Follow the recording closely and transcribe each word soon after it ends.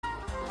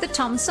The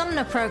Tom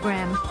Sumner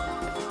Program.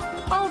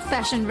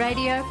 Old-fashioned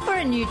radio for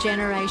a new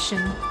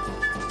generation.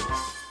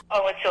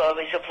 Oh, it's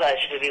always a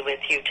pleasure to be with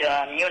you,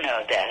 Tom. You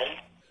know that.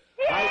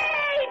 Yay,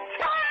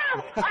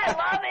 Tom! I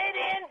love it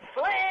in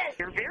Flint!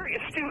 You're very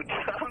astute,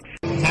 Tom.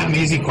 Tom,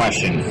 easy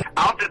question.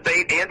 I'll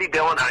debate Andy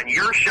Dillon on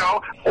your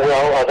show.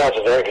 Well, that's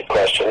a very good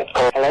question.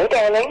 Hello,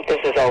 darling. This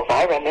is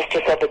Elvira,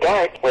 Mistress of the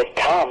Dark, with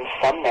Tom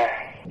Sumner.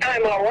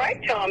 I'm all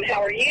right, Tom.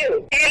 How are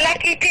you? You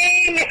lucky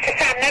day, Mr.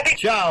 Sumner.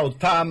 Ciao,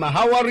 Tom.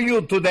 How are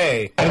you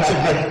today? That's a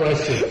good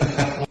question.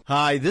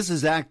 Hi, this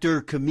is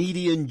actor,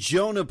 comedian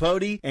Joe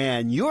Napodi,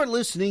 and you're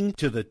listening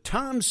to the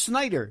Tom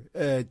Smothers.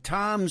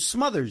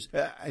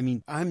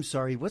 I'm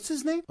sorry, what's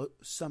his name?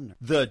 Sumner.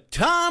 The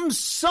Tom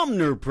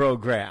Sumner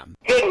Program.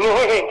 Good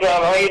morning,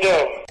 Tom. How you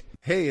doing?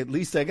 Hey, at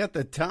least I got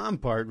the Tom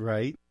part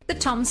right. The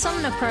Tom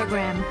Sumner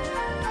Program.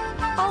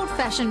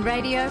 Old-fashioned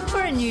radio for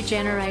a new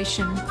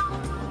generation.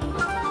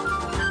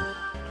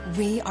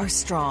 We are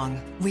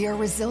strong, we are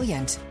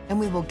resilient, and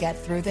we will get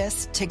through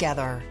this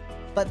together.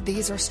 But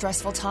these are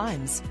stressful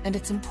times, and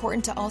it's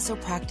important to also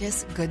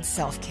practice good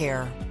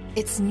self-care.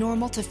 It's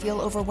normal to feel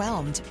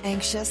overwhelmed,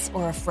 anxious,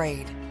 or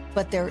afraid,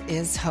 but there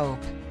is hope.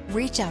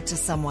 Reach out to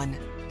someone,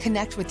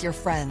 connect with your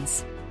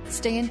friends,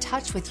 stay in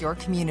touch with your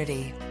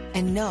community,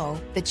 and know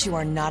that you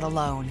are not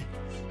alone.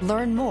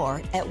 Learn more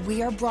at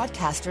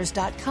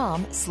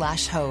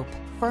wearebroadcasters.com/hope,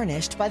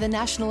 furnished by the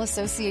National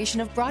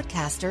Association of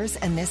Broadcasters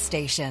and this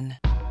station.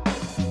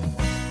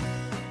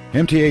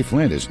 MTA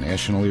Flint is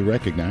nationally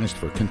recognized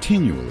for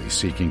continually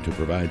seeking to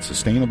provide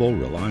sustainable,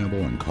 reliable,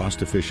 and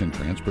cost-efficient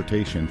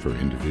transportation for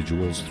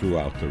individuals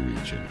throughout the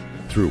region.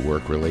 Through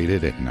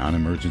work-related and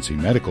non-emergency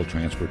medical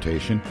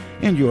transportation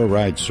and Your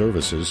Ride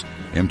services,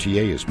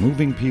 MTA is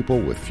moving people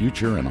with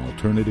future and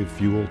alternative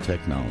fuel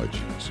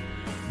technologies.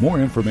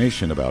 More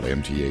information about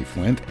MTA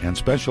Flint and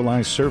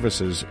specialized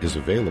services is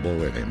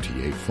available at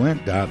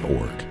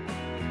mtaflint.org.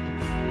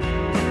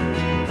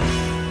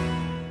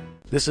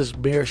 This is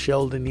Mayor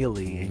Sheldon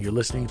Neely, and you're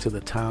listening to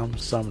the Tom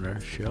Sumner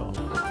Show.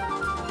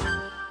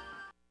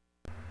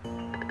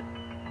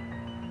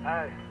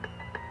 Hey,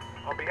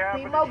 on behalf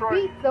of Primo Detroit,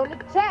 beats on the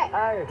chat.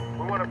 Hey,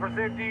 we want to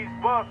present these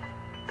buffs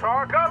to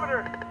our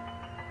governor.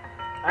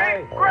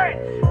 Hey, Big Gritch.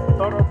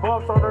 Throw the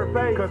buffs on her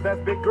face, cause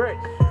that's Big Gritch.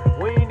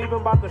 We ain't even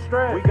about to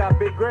stress. We got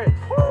Big Gritch.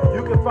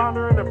 You can find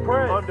her in the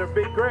press under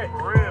Big Gritch.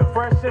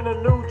 Fresh in a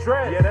new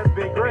dress. Yeah, that's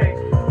Big Gritch.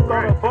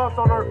 Throw the buffs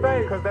on her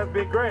face, cause that's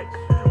Big Gritch.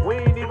 We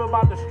ain't even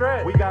about to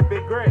stress. We got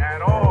Big Gritch.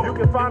 At all. You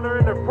can find her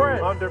in the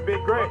press under Big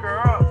Gritch. Look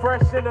her up.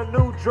 Fresh in a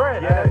new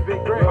dress. Yeah, that's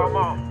Big Gritch. Come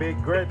on.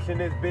 Big Gritch and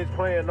this bitch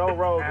playing no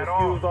roles. At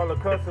Excuse all the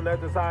cussing,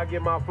 that's just how I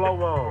get my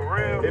flow on. For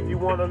real. If you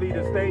want to lead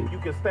the state, you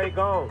can stay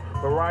gone.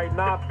 But right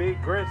now,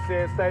 Big Gritch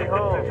said stay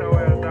home. Sit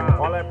your ass down.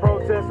 All that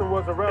protesting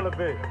was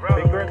irrelevant.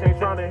 Big Gritch ain't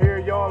trying to hear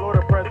y'all or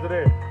the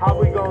president. How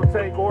we gonna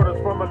take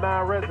orders from a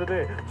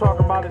non-resident?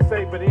 Talking about it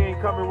safe, but he ain't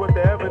coming with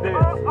the evidence.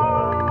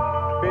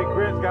 Big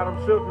Gritch got him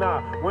shook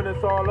now. When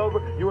it's all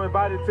over, you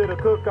invited to the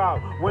cookout.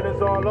 When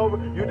it's all over,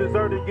 you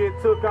deserve to get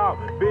took out.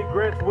 Big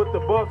Gritch with the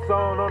bucks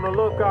on the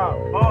lookout.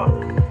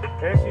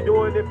 And she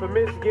doing it for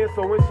Michigan,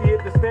 so when she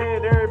hit the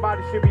stand,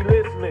 everybody should be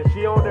listening.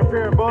 She on that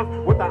pair of bucks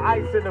with the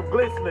ice in them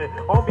glistening.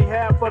 On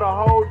behalf of the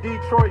whole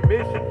Detroit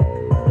mission.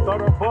 Throw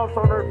the buffs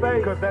on her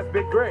face, cause that's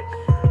Big Gritch.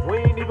 We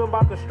ain't even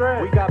about to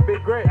stress. We got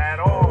Big Gritch. At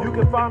all. You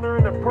can find her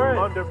in the press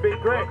under Big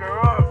Gritch. Look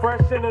her up.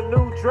 Fresh in a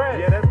new dress.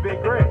 Yeah, that's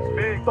Big Gritch.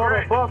 Big Throw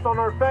Gritch. the buffs on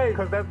her face,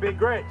 cause that's Big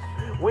Gritch.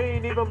 We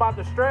ain't even about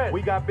to stress.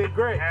 We got Big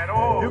Gritch. At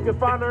all. You can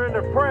find her in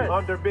the press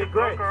under Big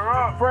Gritch. Look her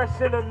up. Fresh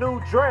in a new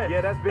dress.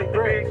 Yeah, that's Big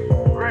Gritch.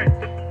 Big Gritch.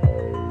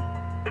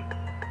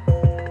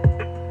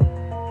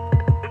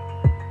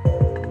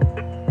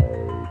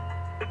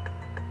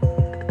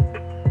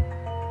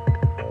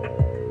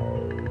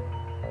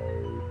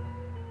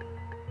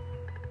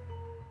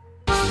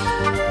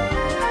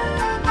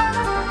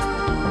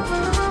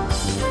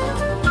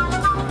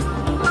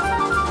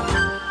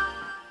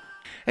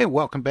 Hey,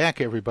 welcome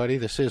back, everybody.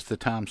 This is the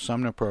Tom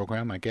Sumner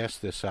Program. My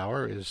guest this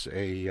hour is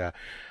a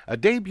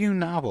debut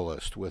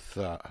novelist with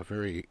a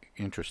very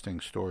interesting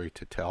story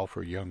to tell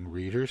for young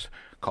readers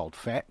called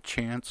Fat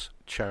Chance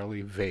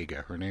Charlie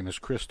Vega. Her name is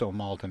Crystal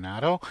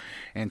Maldonado,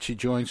 and she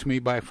joins me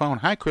by phone.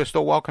 Hi,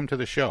 Crystal. Welcome to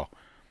the show.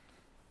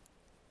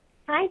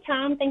 Hi,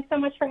 Tom. Thanks so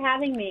much for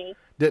having me.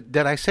 Did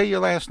I say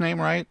your last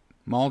name right?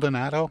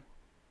 Maldonado?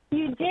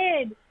 You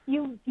did.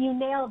 You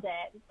nailed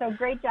it. So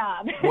great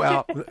job.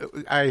 Well,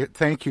 I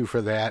thank you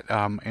for that,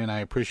 and I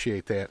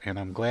appreciate that, and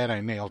I'm glad I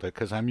nailed it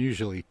because I'm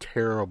usually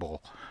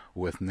terrible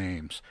with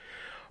names.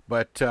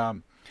 But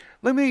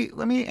let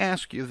me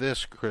ask you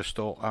this,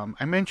 Crystal.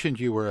 I mentioned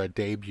you were a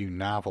debut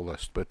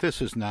novelist, but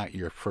this is not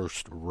your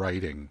first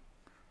writing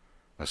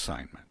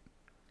assignment.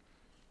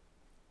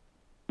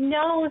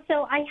 No,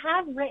 so I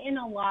have written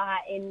a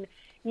lot in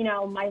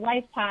my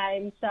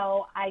lifetime.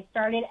 So I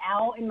started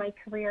out in my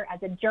career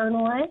as a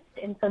journalist,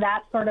 and so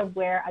that's sort of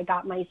where I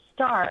got my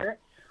start.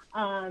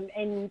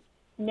 And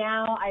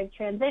now I've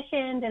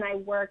transitioned and I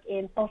work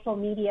in social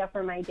media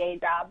for my day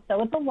job.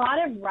 So it's a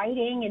lot of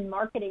writing and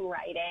marketing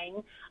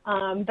writing.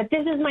 But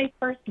this is my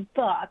first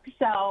book.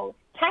 So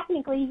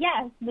technically,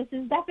 yes, this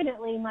is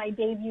definitely my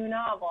debut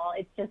novel.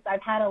 It's just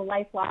I've had a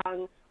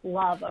lifelong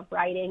love of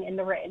writing and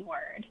the written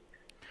word.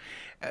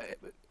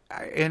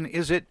 And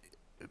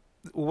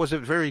was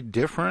it very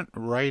different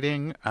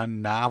writing a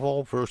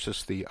novel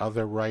versus the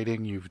other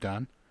writing you've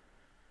done?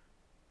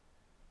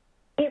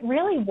 It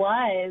really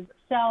was.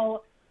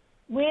 So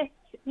with,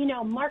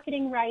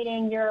 marketing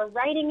writing, you're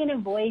writing in a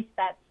voice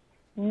that's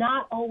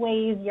not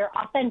always your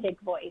authentic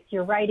voice.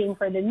 You're writing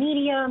for the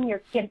medium,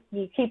 you're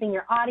keeping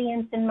your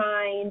audience in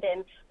mind,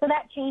 and so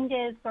that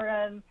changes sort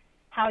of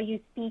how you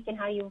speak and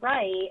how you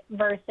write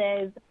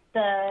versus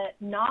the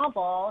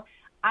novel.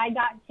 I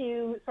got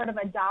to sort of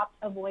adopt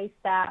a voice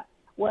that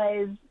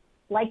was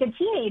like a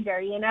teenager,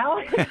 the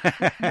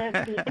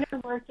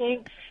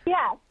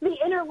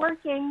inner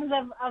workings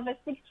of a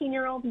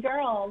 16-year-old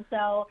girl.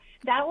 So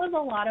that was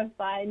a lot of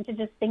fun to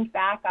just think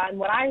back on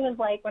what I was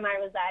like when I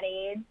was that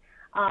age.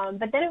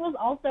 But then it was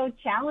also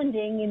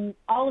challenging in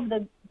all of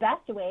the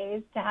best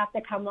ways to have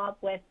to come up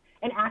with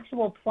an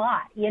actual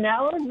plot,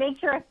 make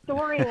sure a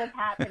story was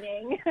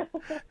happening.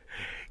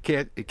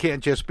 It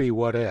can't just be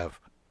what if.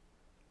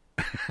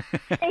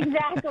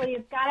 Exactly.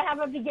 It's got to have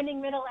a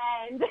beginning, middle,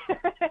 end.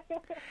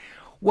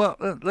 Well,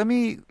 let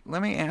me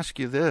ask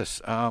you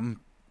this: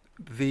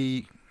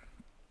 the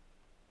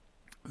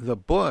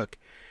book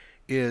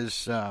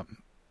is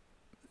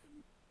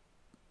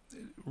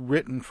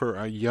written for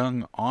a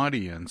young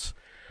audience.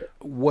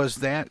 Was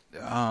that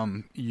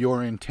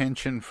your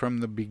intention from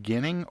the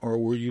beginning, or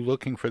were you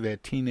looking for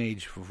that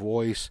teenage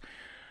voice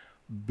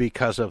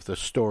because of the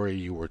story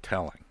you were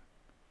telling?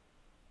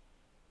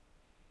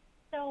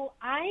 So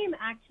I am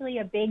actually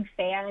a big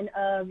fan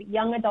of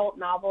young adult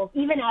novels,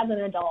 even as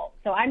an adult.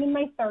 So I'm in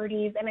my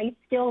 30s, and I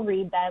still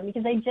read them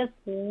because I just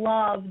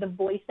love the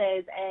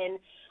voices, and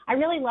I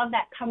really love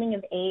that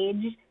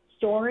coming-of-age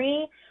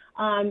story.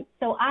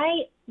 So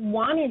I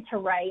wanted to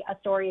write a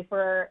story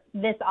for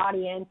this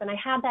audience, and I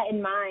had that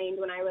in mind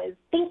when I was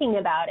thinking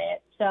about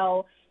it.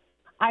 So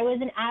I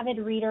was an avid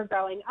reader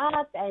growing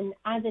up, and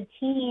as a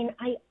teen,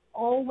 I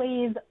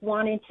always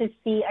wanted to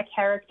see a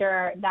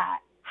character that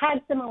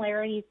had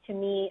similarities to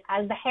me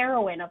as the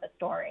heroine of a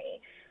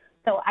story.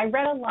 So I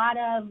read a lot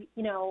of,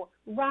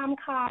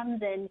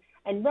 rom-coms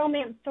and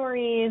romance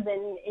stories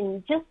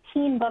and just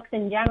teen books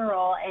in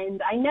general,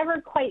 and I never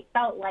quite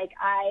felt like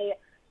I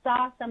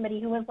saw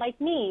somebody who was like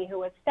me, who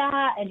was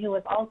fat and who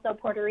was also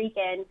Puerto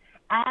Rican,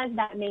 as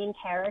that main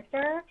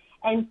character.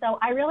 And so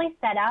I really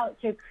set out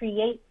to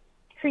create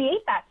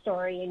that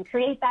story and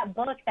create that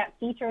book that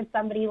featured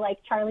somebody like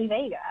Charlie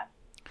Vega.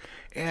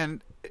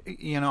 And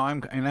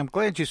I'm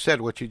glad you said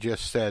what you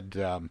just said,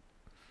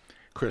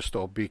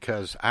 Crystal,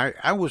 because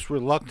I was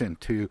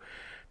reluctant to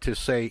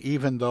say,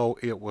 even though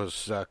it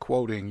was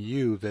quoting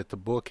you, that the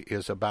book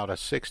is about a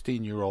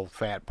 16-year-old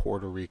fat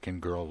Puerto Rican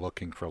girl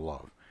looking for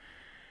love.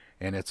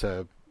 And it's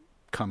a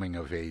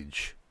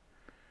coming-of-age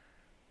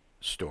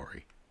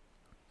story.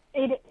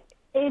 It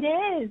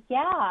is,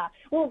 yeah.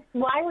 Well,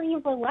 why were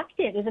you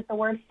reluctant? Is it the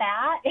word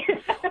fat?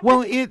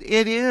 Well, it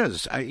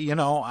is.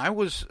 I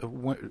was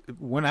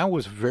when I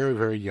was very,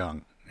 very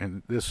young,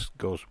 and this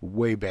goes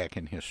way back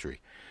in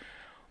history.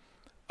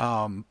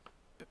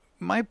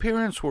 My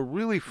parents were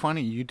really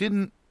funny. You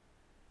didn't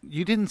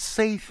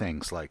say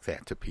things like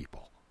that to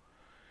people.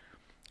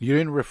 You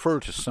didn't refer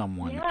to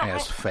someone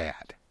as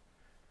fat.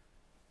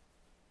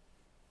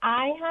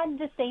 I had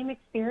the same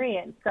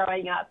experience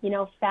growing up.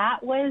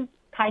 Fat was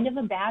kind of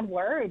a bad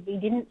word. We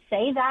didn't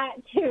say that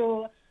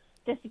to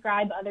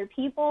describe other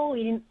people.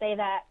 We didn't say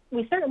that.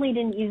 We certainly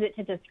didn't use it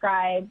to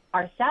describe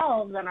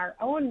ourselves and our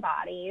own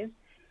bodies.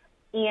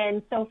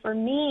 And so for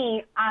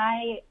me,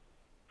 I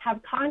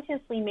have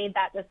consciously made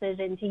that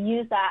decision to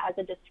use that as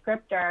a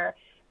descriptor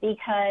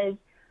because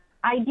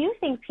I do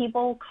think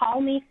people call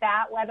me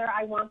fat whether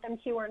I want them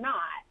to or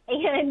not.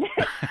 And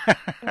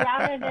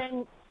rather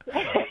than...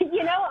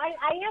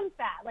 I am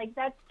fat. Like,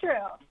 that's true.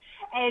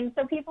 And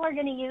so people are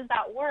going to use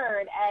that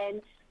word.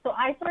 And so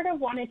I sort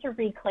of wanted to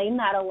reclaim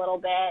that a little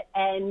bit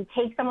and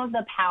take some of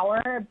the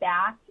power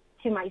back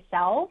to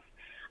myself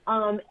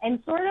and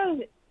sort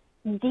of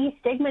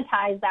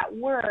destigmatize that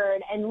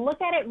word and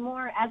look at it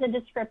more as a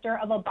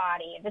descriptor of a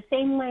body, the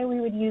same way we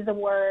would use the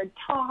word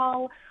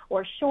tall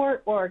or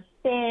short or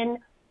thin.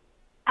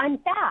 I'm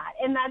fat,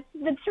 and that's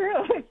the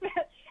truth.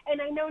 And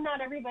I know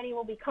not everybody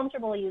will be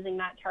comfortable using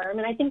that term,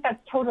 and I think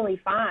that's totally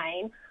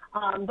fine.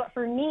 But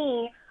for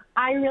me,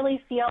 I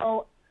really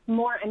feel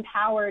more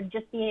empowered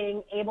just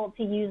being able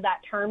to use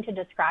that term to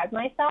describe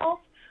myself.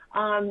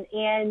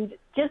 And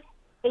just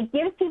it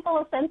gives people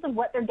a sense of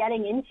what they're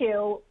getting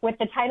into with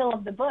the title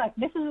of the book.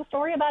 This is a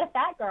story about a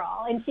fat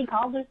girl, and she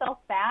calls herself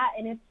fat,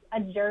 and it's a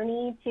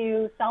journey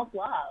to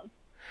self-love.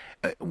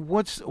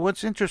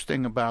 What's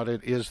interesting about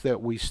it is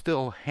that we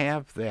still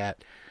have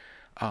that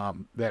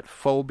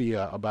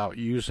phobia about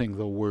using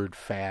the word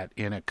fat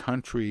in a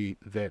country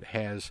that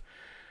has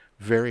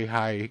very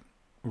high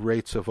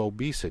rates of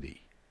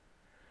obesity.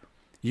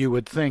 you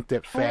would think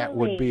that fat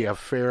would be a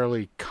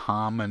fairly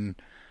common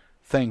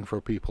thing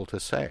for people to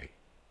say.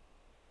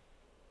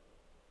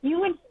 You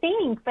would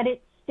think, but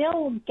it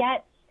still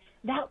gets,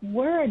 that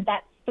word,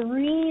 that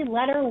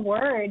 3-letter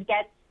word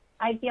gets,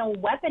 I feel,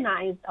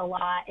 weaponized a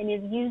lot and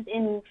is used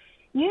in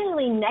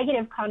usually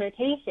negative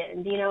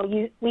connotations. You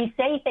know, we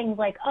say things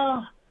like,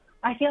 oh,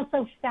 I feel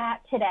so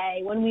fat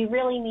today, when we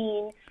really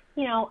mean,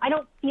 you know, I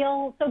don't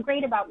feel so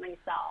great about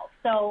myself.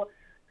 So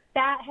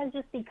fat has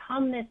just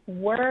become this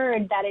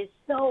word that is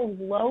so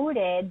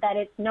loaded that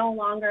it's no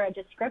longer a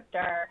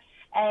descriptor.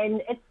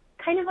 And it's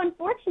kind of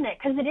unfortunate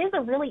because it is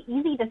a really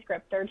easy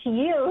descriptor to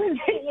use.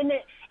 And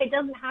it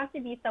doesn't have to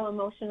be so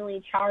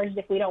emotionally charged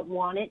if we don't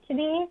want it to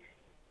be.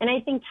 And I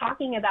think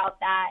talking about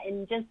that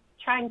and just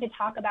trying to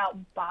talk about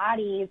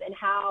bodies and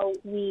how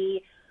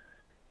we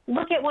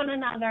look at one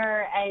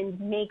another and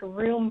make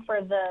room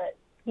for the,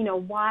 you know,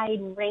 wide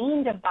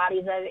range of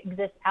bodies that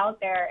exist out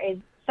there is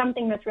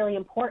something that's really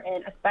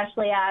important,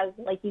 especially as,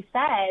 like you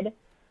said,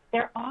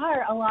 there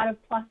are a lot of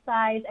plus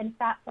size and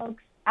fat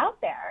folks out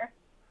there.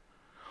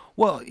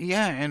 Well,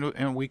 yeah,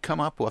 and we come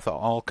up with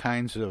all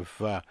kinds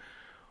of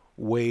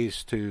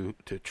ways to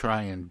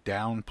try and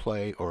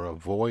downplay or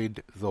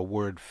avoid the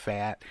word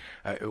fat.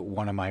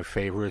 One of my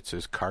favorites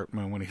is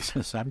Cartman when he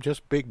says, "I'm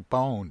just big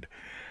boned."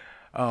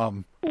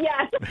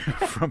 Yes.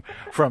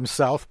 from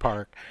South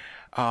Park.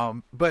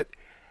 But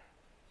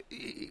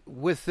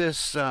with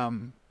this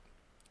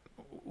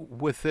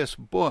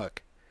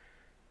book,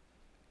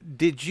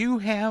 did you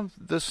have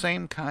the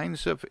same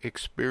kinds of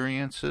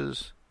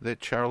experiences that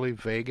Charlie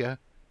Vega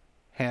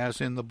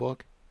has in the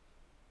book?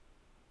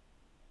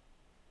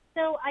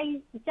 So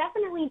I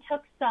definitely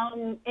took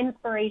some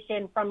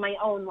inspiration from my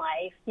own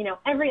life. You know,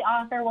 every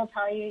author will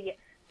tell you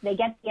they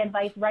get the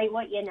advice, write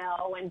what you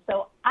know. And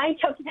so I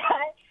took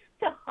that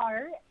to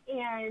heart,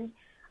 and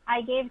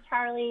I gave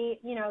Charlie,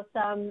 you know,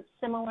 some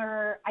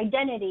similar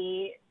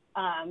identity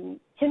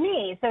to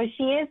me. So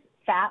she is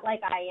fat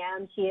like I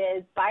am. She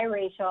is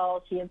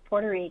biracial. She is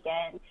Puerto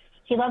Rican.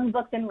 She loves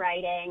books and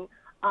writing.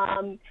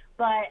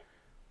 But,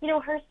 you know,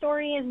 her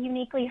story is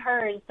uniquely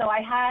hers. So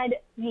I had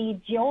the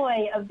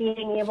joy of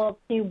being able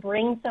to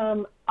bring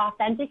some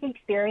authentic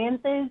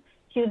experiences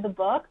to the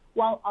book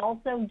while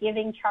also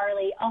giving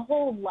Charlie a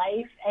whole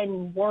life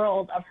and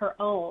world of her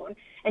own.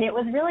 And it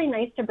was really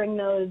nice to bring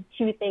those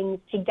two things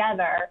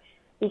together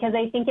because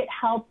I think it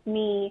helped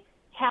me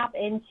tap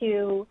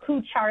into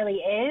who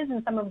Charlie is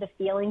and some of the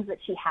feelings that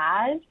she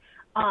has,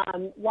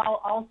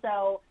 while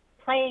also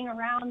playing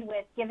around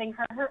with giving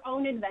her her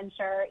own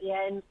adventure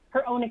and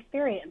her own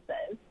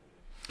experiences.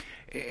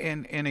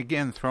 And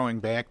again, throwing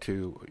back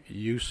to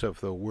use of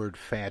the word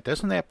fat,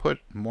 doesn't that put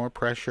more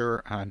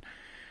pressure on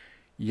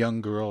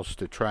young girls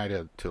to try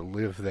to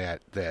live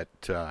that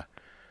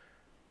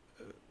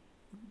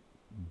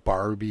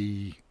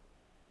Barbie-like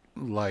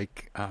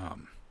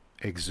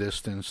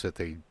existence, that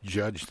they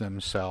judge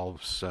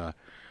themselves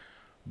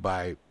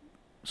by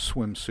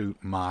swimsuit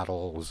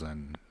models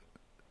and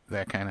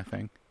that kind of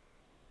thing?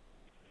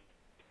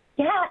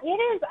 Yeah, it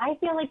is. I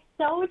feel like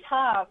so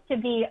tough to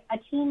be a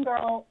teen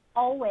girl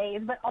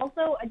always, but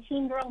also a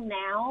teen girl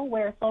now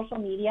where social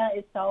media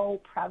is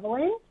so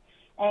prevalent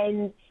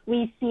and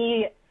we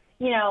see,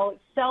 you know,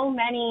 so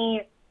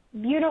many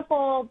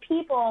beautiful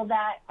people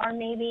that are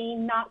maybe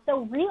not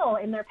so real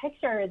in their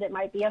pictures. It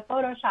might be a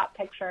Photoshop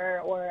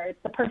picture or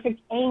it's the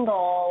perfect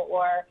angle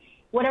or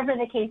whatever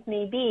the case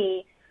may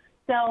be.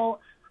 So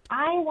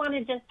I want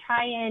to just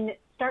try and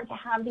start to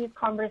have these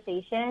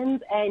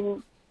conversations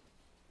and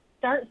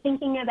start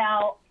thinking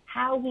about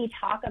how we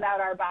talk about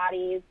our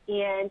bodies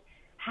and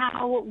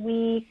how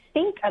we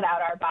think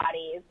about our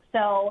bodies.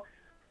 So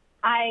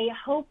I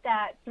hope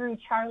that through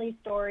Charlie's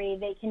story,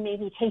 they can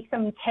maybe take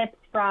some tips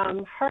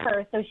from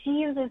her. So she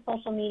uses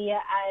social media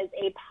as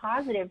a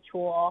positive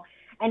tool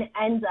and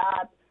ends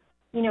up,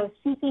 you know,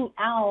 seeking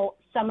out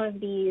some of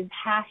these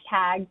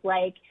hashtags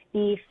like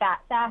the fat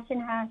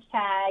fashion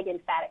hashtag and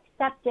fat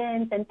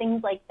acceptance and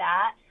things like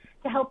that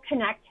to help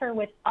connect her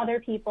with other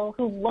people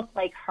who look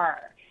like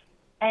her.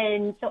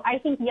 And so I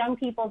think young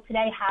people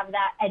today have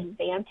that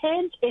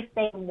advantage if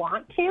they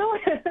want to.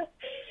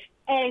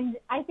 And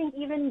I think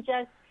even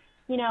just,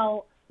 you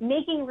know,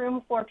 making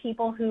room for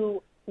people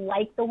who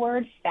like the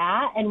word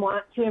fat and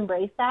want to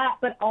embrace that,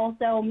 but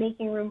also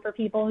making room for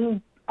people who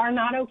are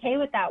not okay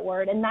with that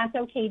word, and that's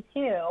okay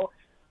too.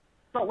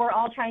 But we're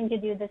all trying to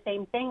do the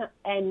same thing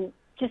and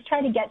just try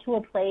to get to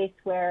a place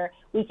where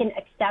we can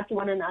accept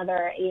one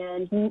another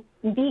and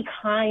be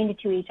kind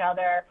to each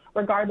other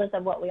regardless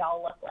of what we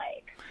all look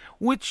like.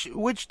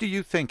 Which do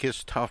you think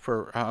is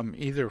tougher,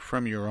 either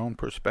from your own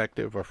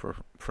perspective or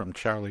from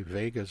Charlie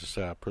Vega's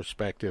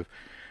perspective,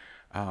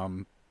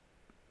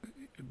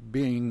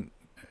 being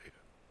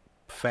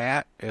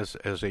fat as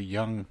a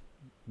young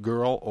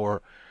girl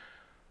or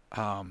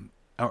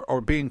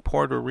being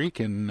Puerto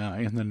Rican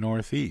in the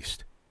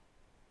Northeast?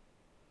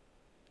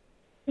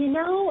 You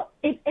know,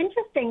 it's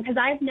interesting because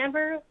I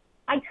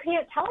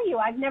can't tell you,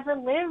 I've never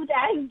lived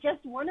as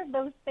just one of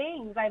those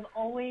things. I've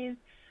always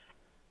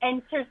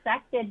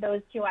intersected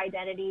those two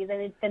identities,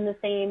 and it's been the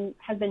same,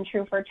 has been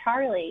true for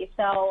Charlie.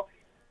 So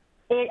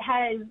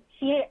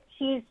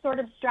she's sort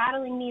of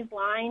straddling these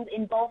lines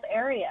in both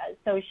areas.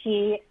 So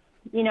she,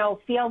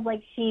 feels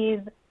like she's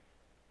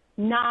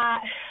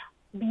not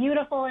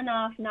beautiful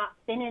enough, not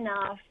thin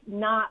enough,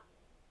 not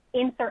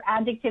insert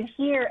adjective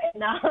here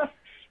enough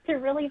to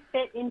really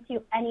fit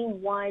into any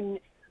one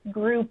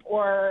group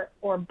or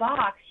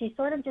box. She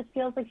sort of just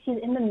feels like she's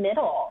in the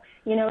middle.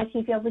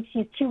 She feels like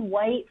she's too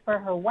white for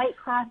her white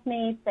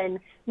classmates and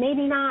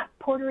maybe not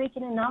Puerto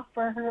Rican enough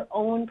for her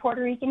own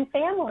Puerto Rican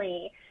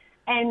family.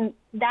 And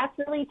that's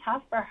really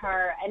tough for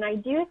her. And I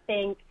do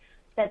think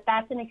that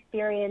that's an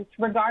experience,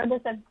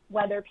 regardless of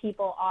whether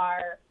people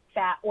are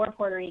fat or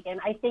Puerto Rican.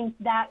 I think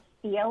that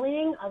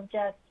feeling of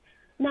just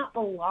not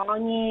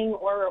belonging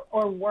or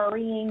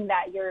worrying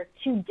that you're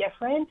too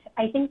different,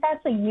 I think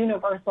that's a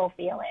universal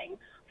feeling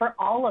for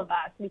all of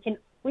us.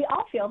 We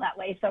all feel that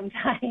way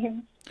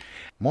sometimes.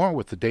 More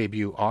with the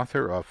debut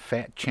author of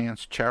Fat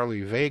Chance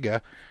Charlie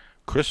Vega,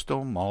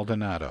 Crystal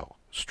Maldonado.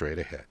 Straight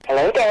ahead.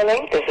 Hello,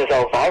 darling. This is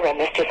Elvira,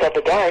 Mistress of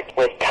the Dark,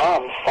 with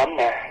Tom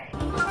Sumner.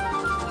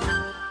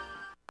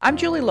 I'm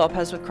Julie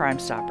Lopez with Crime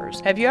Stoppers.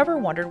 Have you ever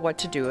wondered what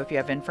to do if you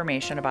have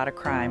information about a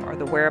crime or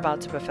the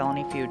whereabouts of a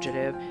felony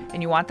fugitive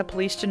and you want the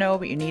police to know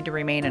but you need to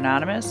remain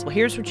anonymous? Well,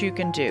 here's what you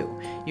can do.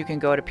 You can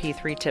go to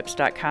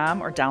p3tips.com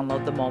or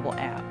download the mobile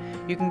app.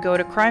 You can go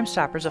to Crime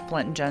Stoppers of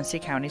Flint and Genesee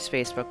County's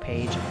Facebook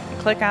page and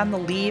click on the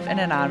Leave an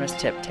Anonymous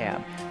Tip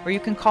tab, where you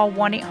can call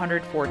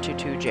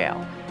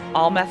 1-800-422-JAIL.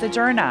 All methods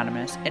are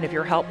anonymous, and if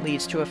your help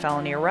leads to a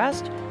felony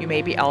arrest, you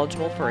may be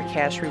eligible for a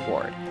cash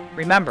reward.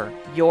 Remember,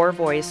 your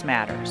voice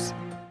matters.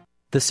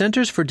 The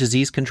Centers for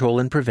Disease Control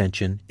and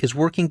Prevention is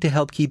working to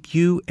help keep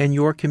you and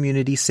your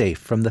community safe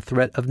from the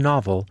threat of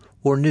novel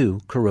or new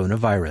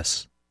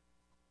coronavirus.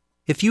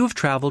 If you have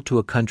traveled to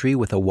a country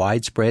with a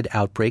widespread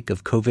outbreak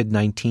of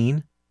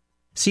COVID-19,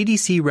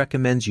 CDC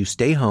recommends you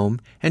stay home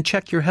and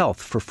check your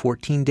health for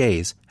 14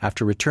 days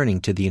after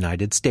returning to the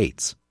United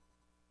States.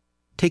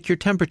 Take your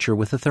temperature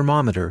with a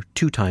thermometer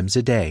 2 times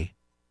a day.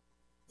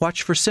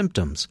 Watch for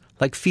symptoms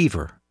like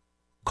fever,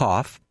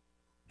 cough,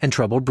 and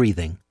trouble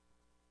breathing.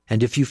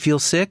 And if you feel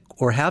sick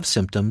or have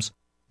symptoms,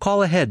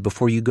 call ahead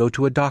before you go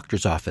to a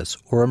doctor's office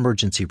or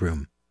emergency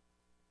room.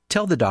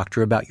 Tell the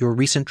doctor about your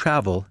recent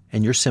travel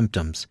and your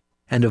symptoms,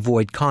 and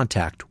avoid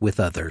contact with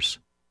others.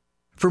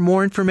 For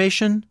more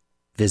information,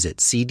 visit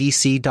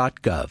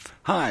cdc.gov.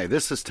 Hi,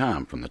 this is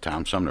Tom from the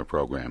Tom Sumner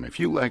Program. If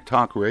you like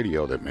talk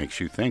radio that makes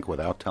you think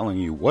without telling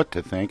you what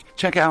to think,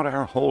 check out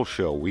our whole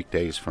show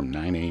weekdays from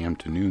 9 a.m.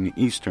 to noon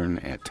Eastern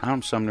at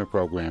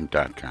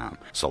TomSumnerProgram.com.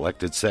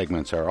 Selected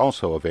segments are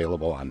also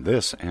available on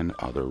this and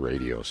other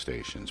radio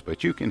stations,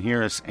 but you can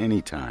hear us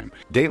anytime.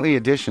 Daily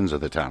editions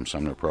of the Tom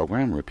Sumner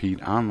Program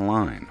repeat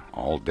online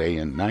all day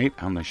and night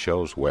on the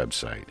show's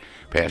website.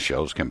 Past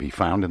shows can be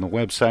found in the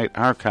website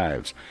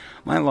archives.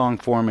 My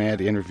long-format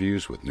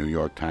interviews with New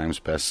York Times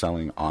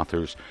best-selling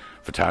authors,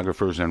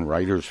 photographers, and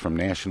writers from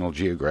National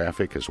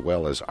Geographic, as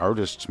well as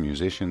artists,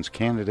 musicians,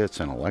 candidates,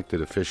 and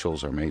elected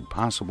officials are made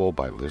possible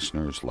by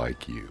listeners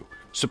like you.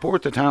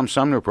 Support the Tom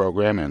Sumner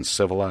Program and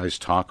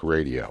Civilized Talk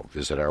Radio.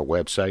 Visit our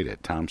website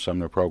at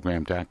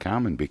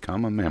TomSumnerProgram.com and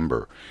become a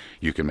member.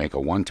 You can make a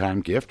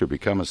one-time gift or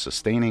become a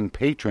sustaining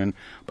patron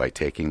by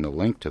taking the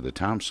link to the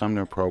Tom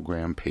Sumner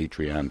Program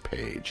Patreon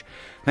page.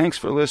 Thanks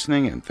for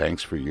listening, and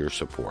thanks for your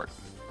support.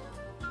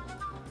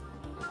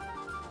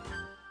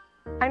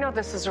 I know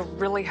this is a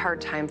really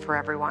hard time for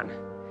everyone.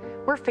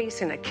 We're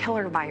facing a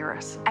killer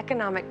virus,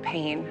 economic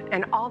pain,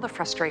 and all the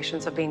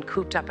frustrations of being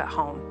cooped up at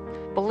home.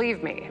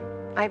 Believe me,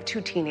 I have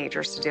 2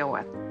 teenagers to deal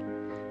with.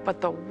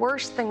 But the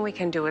worst thing we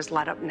can do is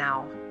let up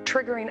now,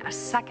 triggering a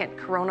second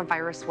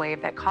coronavirus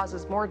wave that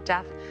causes more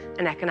death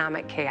and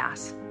economic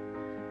chaos.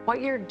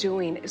 What you're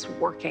doing is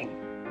working.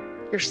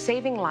 You're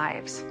saving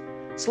lives.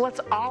 So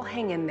let's all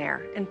hang in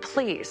there, and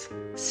please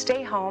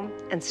stay home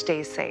and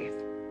stay safe.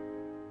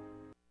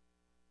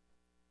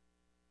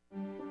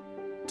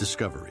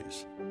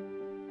 Discoveries.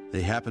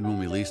 They happen when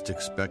we least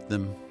expect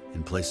them,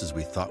 in places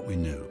we thought we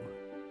knew.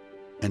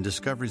 And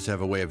discoveries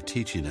have a way of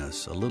teaching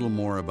us a little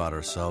more about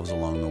ourselves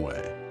along the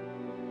way.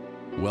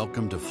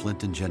 Welcome to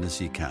Flint and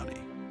Genesee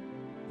County,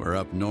 where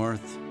up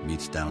north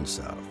meets down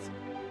south.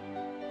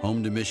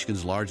 Home to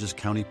Michigan's largest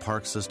county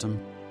park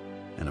system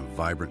and a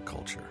vibrant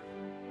culture.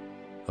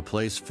 A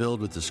place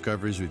filled with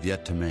discoveries we've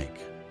yet to make,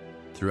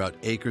 throughout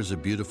acres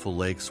of beautiful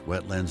lakes,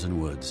 wetlands,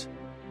 and woods,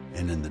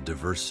 and in the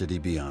diverse city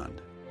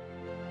beyond.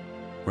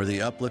 Where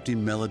the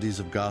uplifting melodies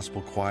of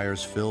gospel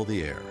choirs fill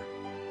the air,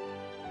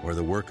 where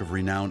the work of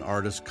renowned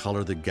artists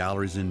color the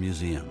galleries and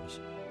museums,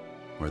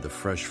 where the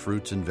fresh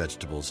fruits and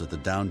vegetables at the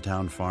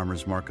downtown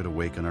farmers market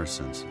awaken our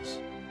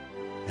senses,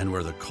 and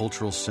where the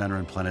cultural center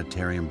and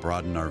planetarium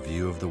broaden our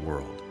view of the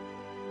world.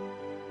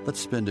 Let's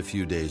spend a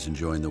few days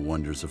enjoying the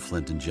wonders of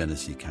Flint and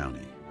Genesee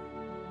County,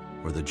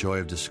 where the joy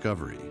of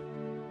discovery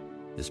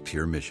is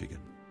pure Michigan.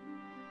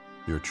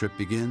 Your trip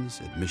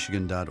begins at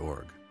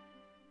Michigan.org.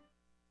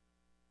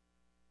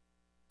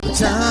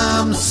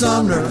 Tom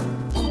Sumner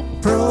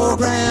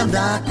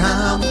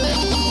Program.com.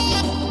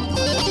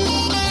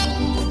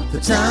 The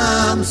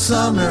Tom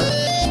Sumner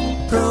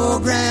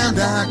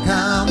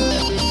Program.com.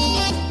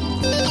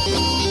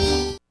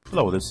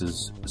 Hello, this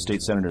is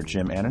State Senator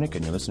Jim Ananick,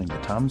 and you're listening to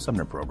the Tom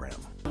Sumner Program.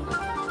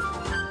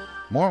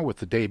 More with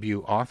the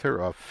debut author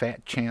of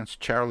Fat Chance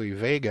Charlie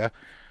Vega,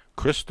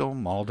 Crystal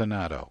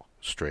Maldonado.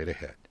 Straight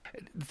ahead.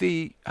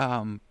 The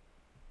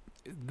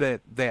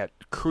that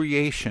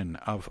creation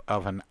of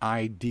an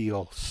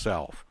ideal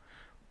self,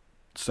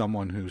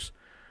 someone who's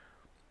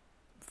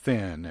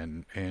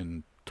thin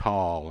and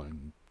tall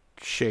and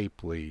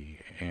shapely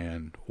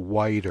and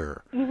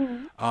whiter.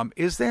 Mm-hmm.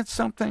 Is that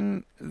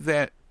something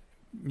that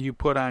you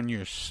put on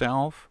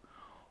yourself,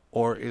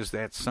 or is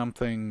that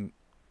something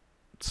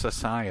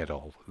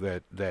societal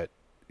that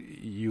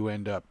you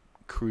end up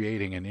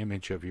creating an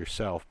image of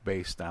yourself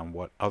based on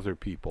what other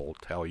people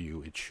tell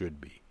you it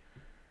should be?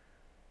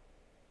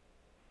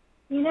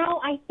 You know,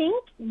 I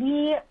think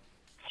we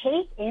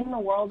take in the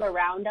world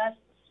around us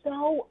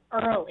so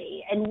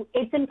early, and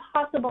it's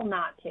impossible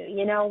not to.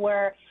 You know,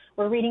 we're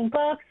reading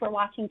books, we're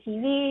watching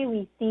TV,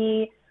 we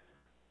see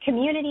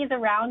communities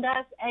around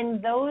us,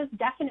 and those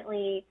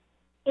definitely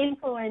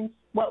influence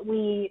what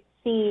we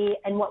see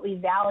and what we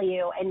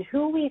value and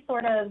who we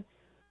sort of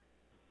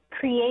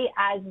create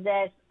as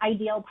this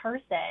ideal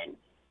person.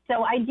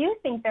 So I do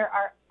think there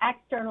are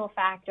external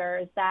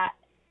factors that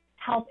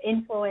help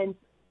influence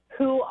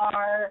who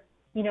our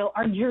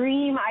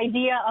dream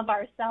idea of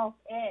ourselves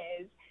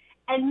is.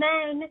 And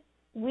then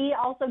we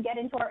also get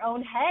into our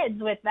own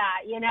heads with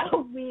that. You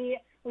know, we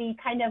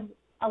kind of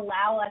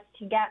allow us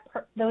to get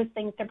those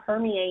things to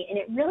permeate. And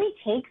it really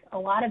takes a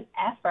lot of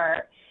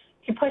effort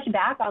to push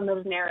back on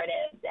those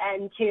narratives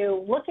and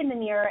to look in the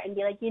mirror and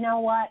be like, you know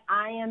what,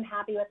 I am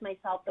happy with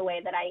myself the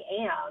way that I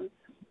am.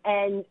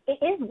 And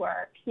it is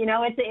work. You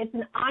know, it's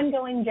an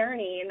ongoing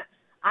journey. And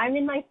I'm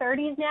in my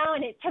 30s now,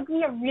 and it took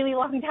me a really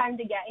long time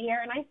to get here,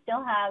 and I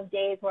still have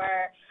days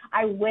where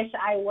I wish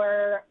I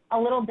were a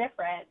little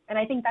different, and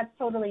I think that's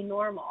totally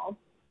normal.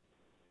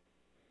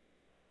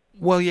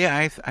 Well, yeah,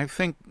 I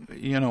think,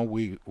 you know,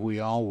 we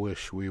all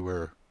wish we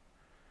were,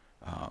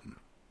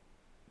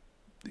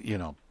 you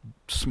know,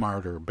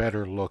 smarter,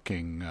 better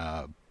looking,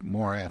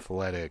 more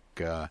athletic,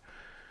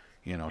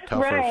 you know,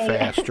 tougher, right.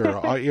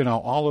 Faster, you know,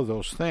 all of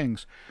those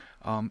things.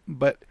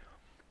 But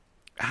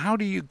how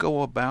do you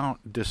go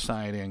about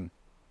deciding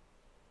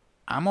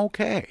I'm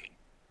okay?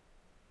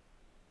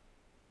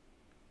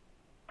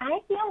 I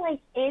feel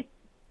like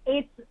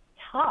it's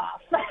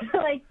tough.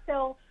 Like,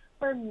 so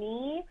for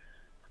me,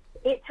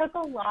 it took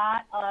a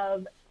lot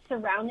of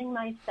surrounding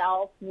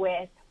myself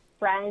with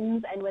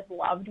friends and with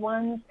loved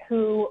ones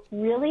who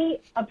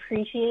really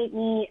appreciate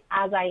me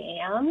as I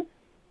am.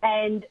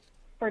 And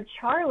for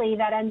Charlie,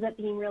 that ends up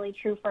being really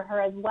true for her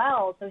as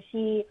well. So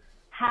she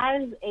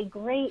has a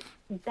great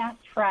best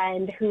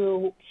friend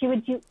who she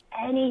would do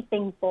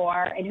anything for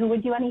and who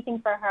would do anything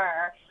for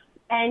her,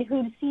 and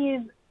who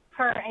sees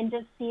her and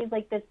just sees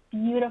like this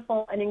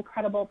beautiful and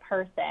incredible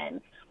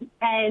person.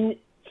 And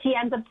she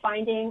ends up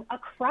finding a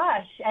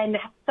crush and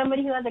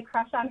somebody who has a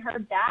crush on her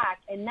back,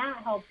 and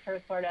that helps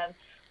her sort of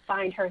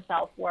find her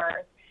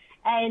self-worth.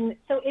 And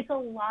so it's a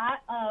lot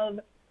of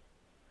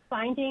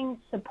finding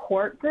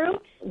support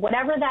groups,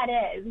 whatever that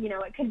is. You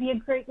know, it could be a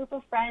great group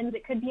of friends,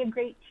 it could be a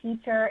great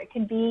teacher, it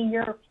could be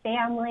your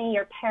family,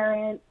 your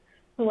parents,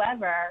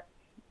 whoever.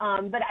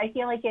 But I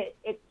feel like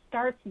it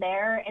starts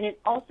there, and it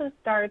also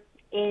starts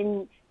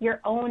in your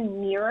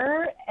own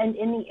mirror and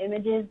in the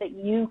images that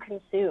you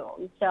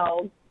consume.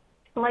 So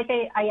like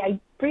I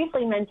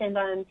briefly mentioned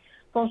on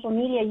social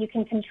media, you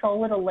can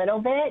control it a little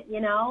bit, you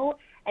know,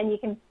 and you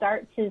can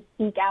start to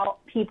seek out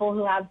people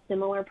who have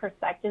similar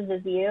perspectives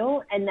as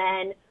you. And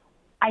then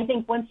I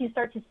think once you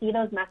start to see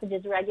those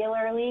messages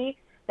regularly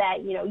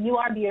that, you know, you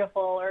are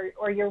beautiful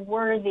or you're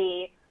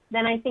worthy,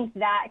 then I think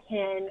that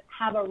can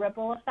have a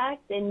ripple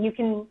effect and you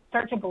can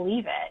start to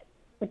believe it,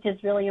 which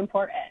is really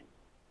important.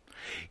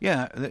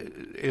 Yeah,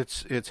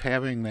 it's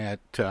having that,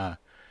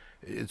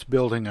 it's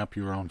building up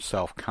your own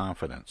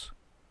self-confidence.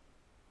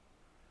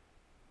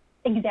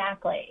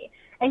 Exactly.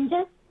 And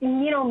just,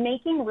 you know,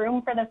 making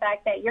room for the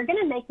fact that you're going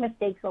to make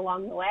mistakes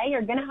along the way.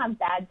 You're going to have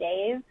bad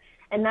days,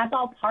 and that's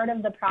all part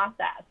of the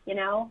process, you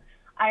know.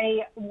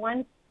 I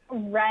once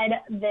read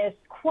this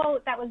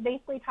quote that was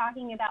basically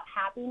talking about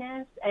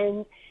happiness,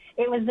 and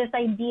it was this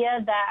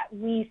idea that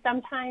we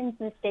sometimes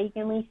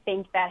mistakenly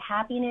think that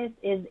happiness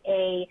is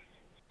a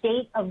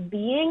state of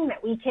being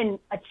that we can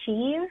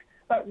achieve,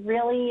 but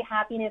really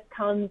happiness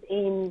comes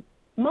in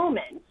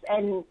moments,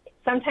 and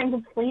sometimes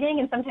it's fleeting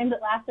and sometimes it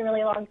lasts a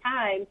really long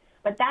time.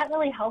 But that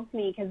really helped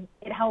me because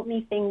it helped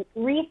me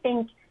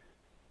rethink,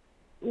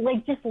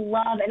 like, just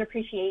love and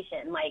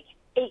appreciation. Like,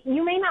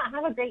 you may not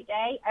have a great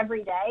day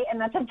every day, and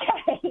that's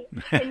okay.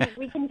 And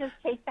we can just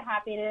take the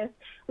happiness.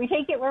 We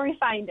take it where we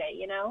find it,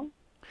 you know?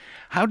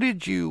 How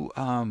did you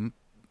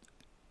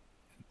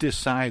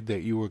decide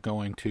that you were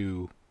going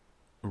to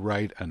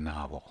write a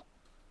novel?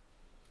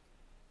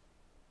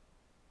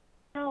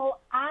 So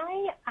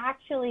I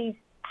actually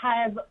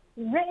have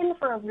written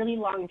for a really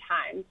long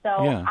time.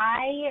 So Yeah.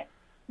 I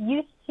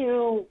used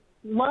to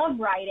love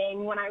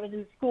writing when I was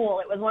in school.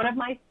 It was one of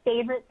my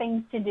favorite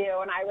things to do,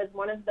 and I was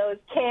one of those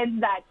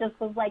kids that just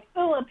was like,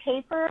 ooh, a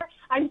paper?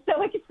 I'm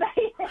so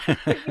excited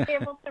to be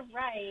able to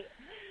write.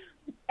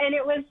 And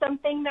it was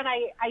something that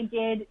I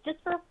did just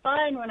for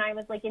fun when I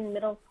was like in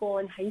middle school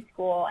and high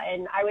school,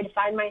 and I would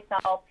find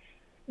myself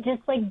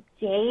just like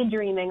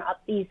daydreaming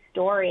up these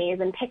stories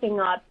and picking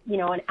up, you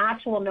know, an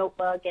actual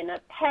notebook and a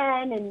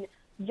pen and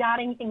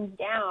jotting things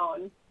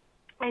down.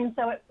 And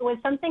so it was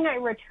something I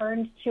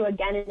returned to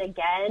again and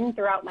again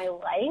throughout my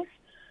life,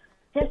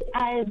 just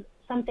as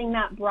something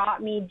that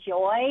brought me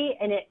joy,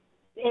 and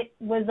it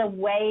was a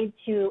way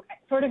to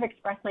sort of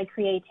express my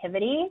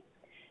creativity.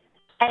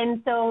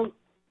 And so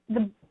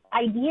the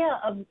idea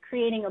of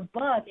creating a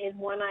book is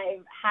one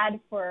I've had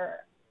for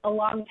a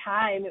long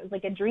time. It was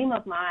like a dream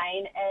of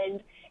mine,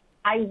 and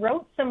I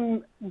wrote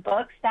some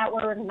books that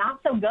were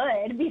not so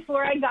good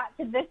before I got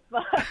to this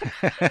book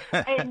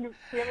and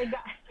really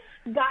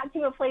got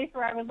to a place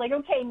where I was like,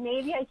 okay,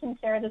 maybe I can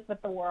share this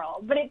with the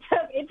world. But it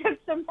took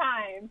some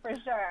time, for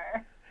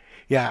sure.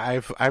 Yeah,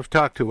 I've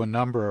talked to a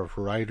number of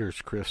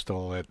writers,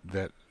 Crystal,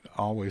 that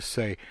always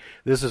say,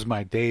 this is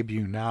my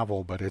debut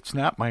novel, but it's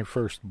not my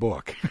first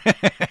book.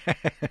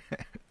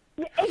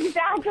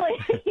 Exactly.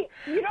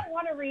 You don't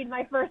want to read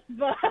my first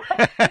book.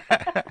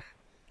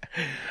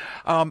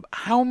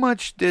 How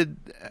much did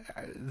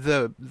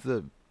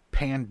the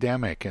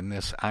pandemic and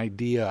this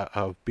idea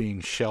of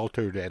being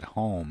sheltered at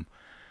home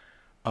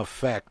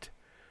affect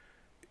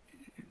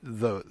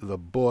the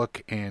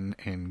book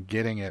and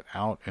getting it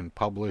out and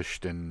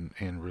published and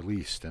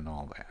released and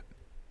all that?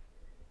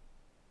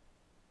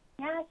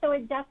 Yeah, so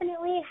it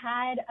definitely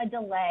had a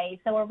delay.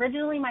 So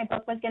originally my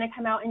book was going to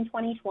come out in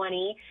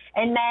 2020,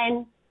 and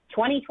then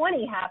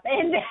 2020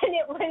 happened, and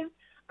it was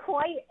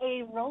quite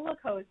a roller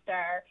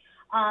coaster.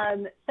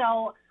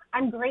 So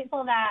I'm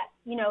grateful that,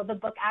 you know, the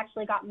book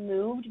actually got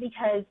moved,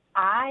 because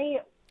I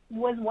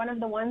was one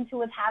of the ones who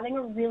was having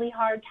a really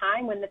hard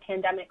time when the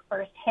pandemic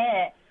first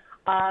hit.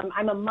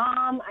 I'm a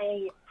mom.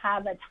 I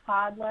have a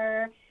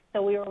toddler,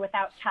 so we were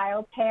without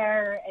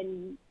childcare,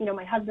 and, you know,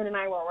 my husband and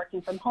I were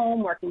working from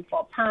home, working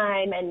full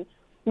time, and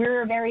we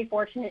were very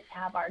fortunate to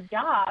have our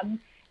jobs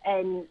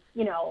and,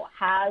 you know,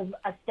 have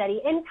a steady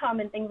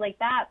income and things like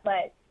that.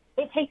 But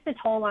it takes a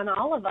toll on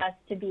all of us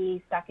to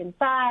be stuck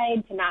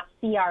inside, to not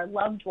see our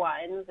loved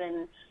ones,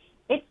 and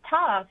it's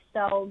tough.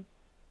 So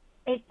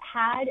it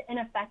had an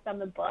effect on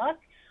the book.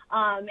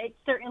 It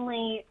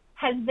certainly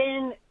has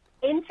been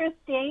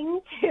interesting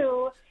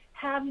to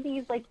have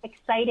these like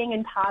exciting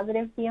and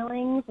positive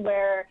feelings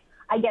where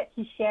I get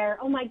to share,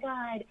 oh my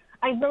God,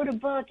 I wrote a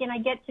book, and I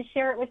get to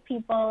share it with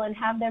people and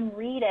have them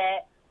read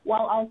it,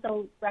 while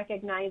also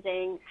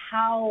recognizing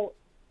how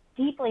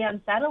deeply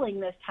unsettling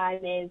this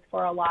time is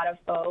for a lot of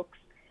folks.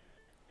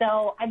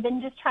 So I've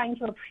been just trying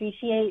to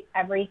appreciate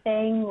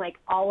everything, like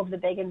all of the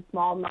big and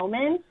small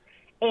moments,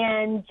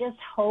 and just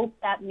hope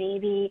that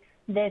maybe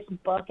this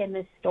book and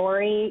this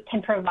story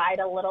can provide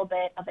a little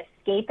bit of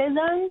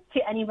escapism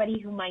to anybody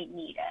who might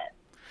need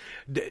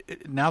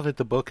it. Now that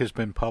the book has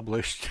been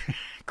published,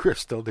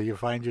 Crystal, do you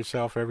find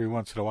yourself every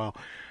once in a while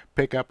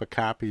pick up a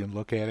copy and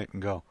look at it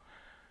and go,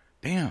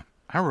 damn,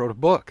 I wrote a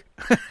book?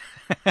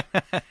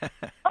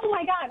 Oh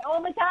my God,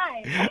 all the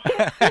time.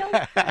 It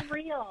feels so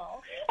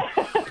real.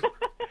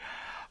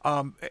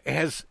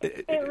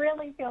 It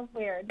really feels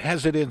weird.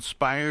 Has it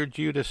inspired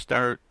you to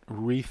start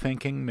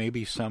rethinking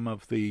maybe some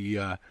of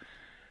the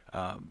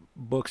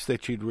books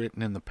that you'd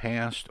written in the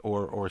past,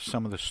 or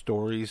some of the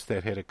stories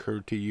that had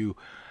occurred to you?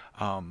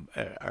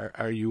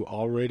 Are you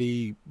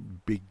already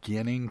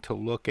beginning to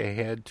look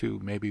ahead to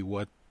maybe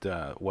what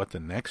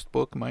the next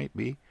book might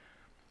be?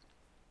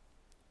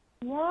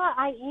 Yeah,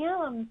 I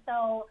am.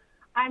 So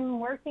I'm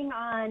working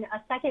on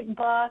a second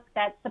book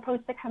that's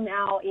supposed to come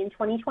out in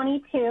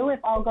 2022 if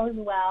all goes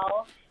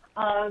well.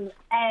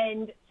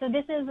 And so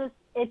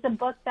it's a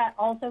book that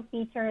also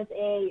features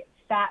a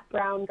fat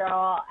brown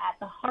girl at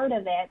the heart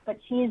of it, but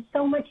she is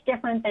so much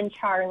different than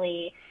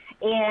Charlie.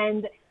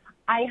 And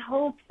I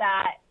hope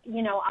that,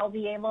 you know, I'll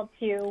be able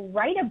to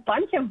write a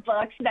bunch of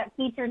books that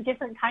feature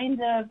different kinds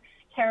of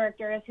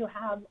characters who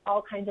have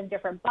all kinds of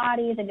different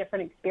bodies and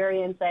different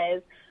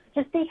experiences,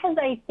 just because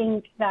I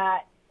think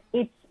that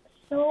it's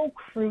so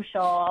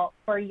crucial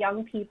for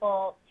young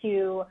people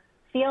to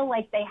feel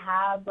like they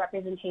have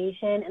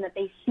representation and that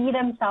they see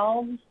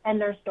themselves and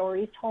their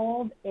stories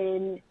told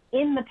in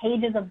the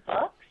pages of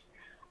books.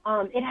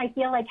 I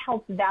feel like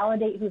helps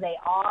validate who they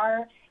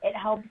are. It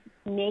helps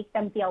make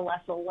them feel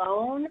less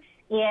alone,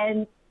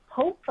 and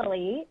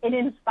hopefully it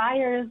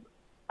inspires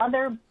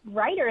other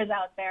writers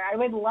out there. I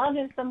would love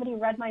if somebody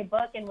read my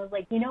book and was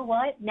like, you know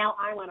what, now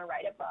I want to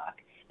write a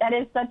book. That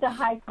is such a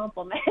high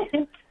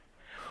compliment.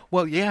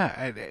 Well,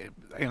 yeah,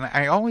 and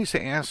I always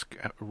ask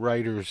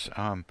writers,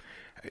 and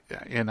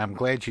I'm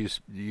glad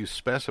you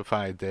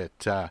specified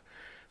that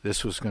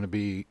this was going to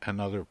be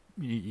another,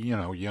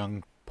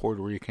 young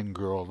Puerto Rican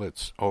girl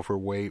that's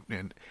overweight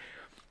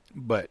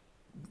but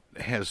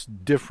has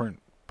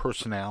different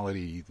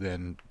personality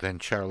than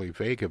Charlie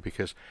Vega,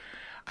 because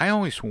I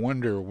always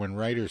wonder when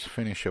writers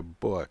finish a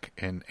book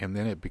and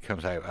then it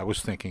becomes, I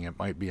was thinking it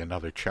might be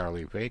another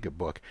Charlie Vega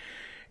book,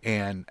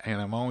 and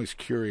I'm always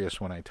curious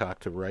when I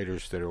talk to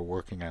writers that are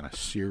working on a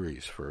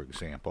series, for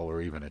example,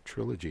 or even a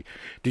trilogy,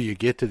 do you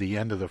get to the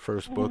end of the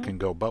first book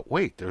and go, but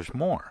wait, there's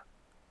more?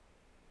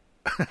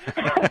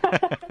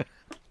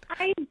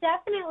 I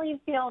definitely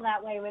feel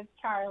that way with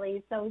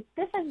Charlie. So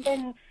this has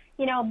been,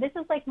 this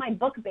is like my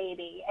book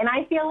baby. And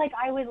I feel like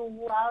I would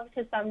love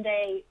to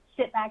someday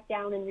sit back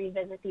down and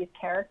revisit these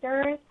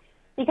characters.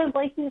 Because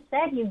like you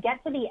said, you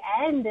get to the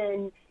end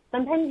and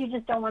sometimes you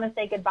just don't want to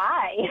say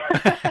goodbye.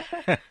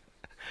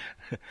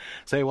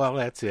 Say, well,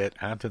 that's it.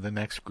 On to the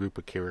next group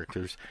of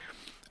characters.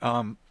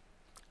 How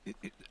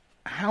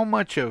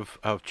much of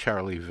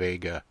Charlie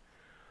Vega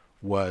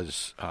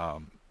was,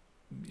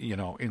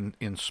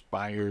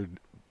 inspired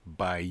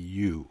by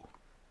you?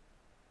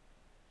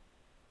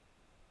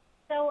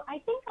 So I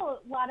think a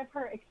lot of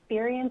her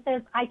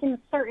experiences I can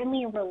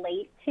certainly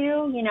relate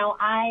to.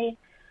 I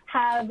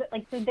have,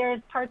 so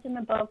there's parts in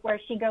the book where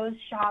she goes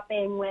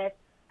shopping with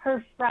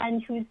her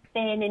friend who's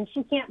thin and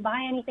she can't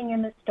buy anything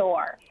in the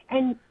store.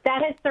 And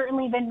that has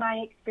certainly been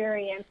my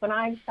experience when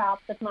I've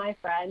shopped with my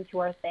friends who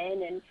are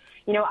thin and,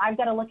 I've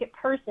got to look at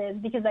purses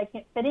because I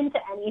can't fit into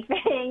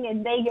anything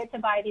and they get to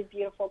buy these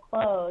beautiful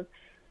clothes.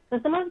 So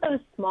some of those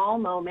small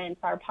moments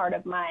are part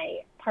of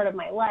my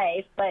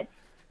life, but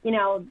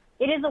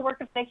it is a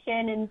work of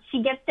fiction and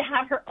she gets to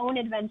have her own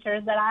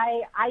adventures that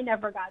I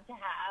never got to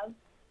have.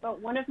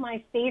 But one of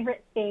my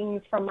favorite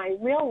things from my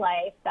real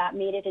life that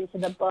made it into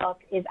the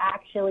book is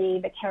actually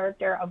the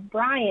character of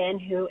Brian,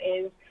 who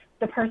is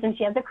the person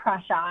she has a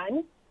crush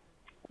on.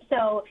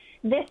 So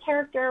this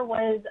character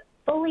was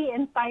fully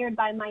inspired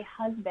by my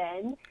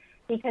husband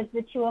because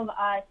the two of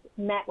us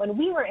met when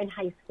we were in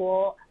high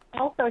school,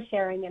 also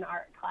sharing an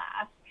art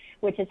class,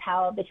 which is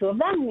how the two of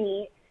them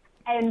meet.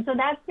 And so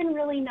that's been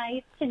really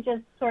nice to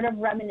just sort of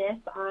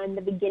reminisce on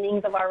the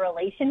beginnings of our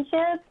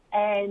relationship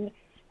and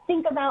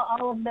think about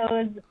all of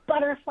those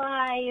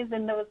butterflies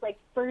and those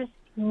first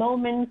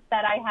moments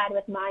that I had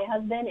with my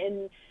husband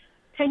and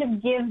kind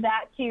of give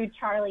that to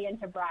Charlie and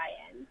to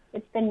Brian.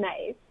 It's been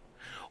nice.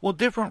 Well,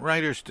 different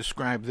writers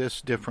describe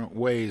this different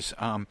ways.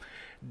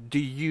 Do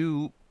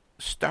you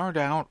start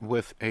out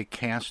with a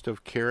cast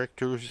of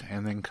characters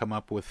and then come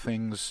up with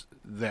things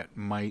that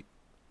might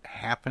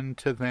happen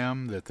to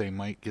them that they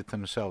might get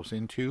themselves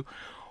into?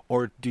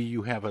 Or do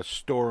you have a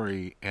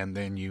story and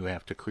then you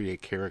have to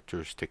create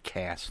characters to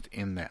cast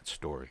in that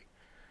story?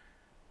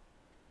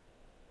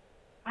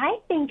 I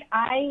think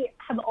I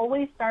have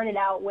always started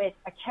out with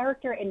a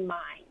character in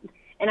mind.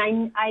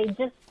 And I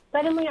just,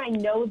 suddenly I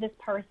know this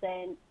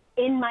person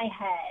in my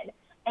head.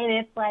 And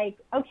it's like,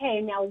 okay,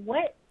 now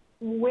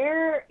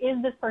where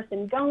is this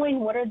person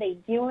going? What are they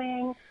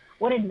doing?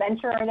 What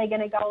adventure are they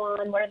going to go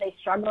on? What are they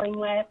struggling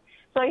with?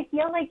 So I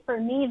feel like for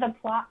me, the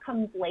plot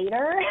comes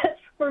later,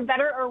 for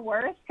better or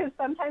worse, because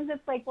sometimes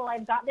it's like, well,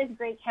 I've got this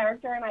great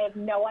character and I have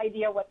no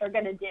idea what they're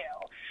going to do.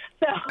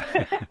 So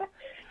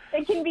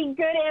it can be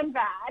good and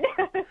bad.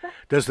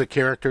 Does the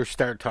character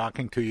start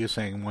talking to you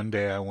saying, one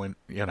day I went,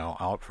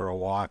 out for a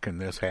walk and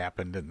this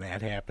happened and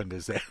that happened?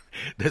 Does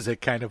it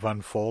kind of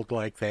unfold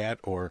like that?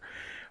 Or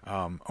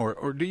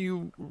do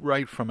you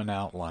write from an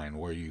outline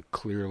where you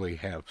clearly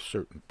have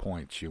certain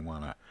points you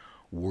want to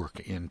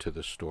work into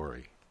the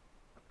story?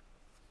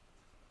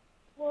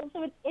 Well,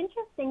 so it's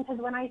interesting because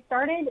when I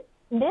started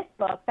this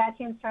book, Fat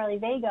Chance Charlie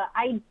Vega,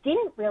 I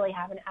didn't really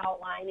have an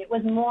outline. It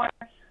was more,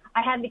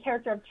 I had the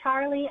character of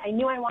Charlie. I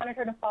knew I wanted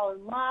her to fall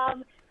in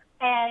love,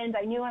 and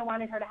I knew I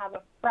wanted her to have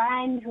a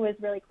friend who was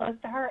really close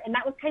to her, and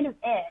that was kind of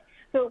it.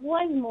 So it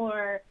was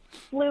more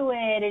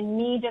fluid and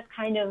me just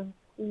kind of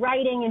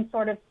writing and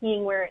sort of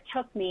seeing where it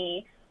took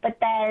me. But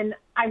then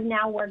I've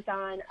now worked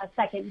on a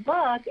second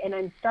book, and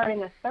I'm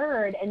starting a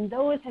third, and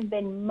those have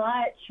been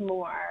much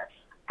more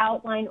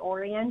outline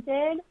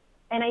oriented.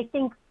 And I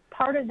think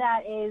part of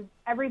that is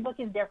every book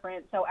is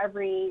different. So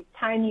every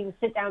time you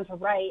sit down to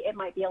write, it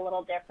might be a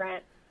little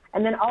different.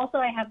 And then also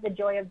I have the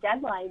joy of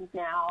deadlines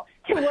now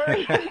to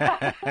worry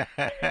about.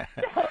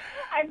 So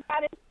I've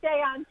got to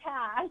stay on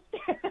task.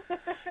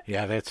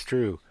 Yeah, that's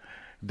true.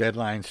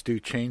 Deadlines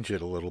do change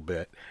it a little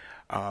bit.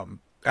 They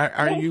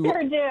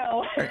sure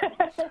do.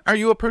 Are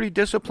you a pretty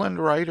disciplined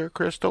writer,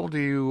 Crystal? Do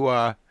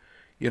you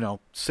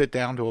sit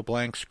down to a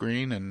blank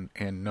screen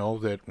and know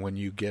that when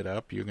you get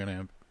up, you're going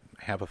to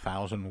have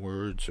 1,000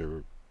 words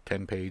or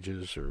 10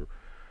 pages or?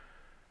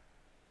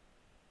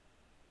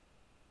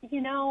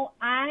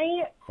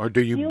 Or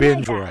do you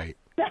binge write?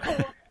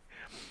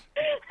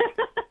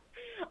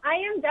 I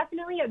am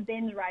definitely a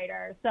binge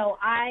writer. So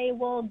I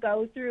will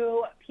go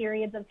through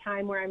periods of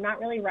time where I'm not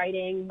really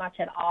writing much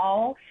at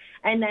all.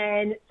 And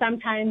then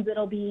sometimes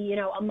it'll be,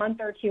 a month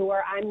or two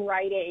where I'm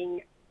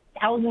writing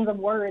thousands of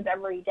words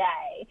every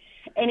day.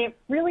 And it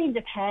really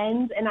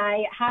depends. And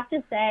I have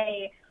to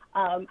say,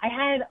 I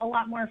had a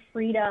lot more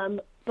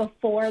freedom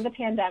before the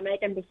pandemic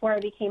and before I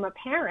became a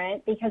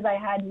parent because I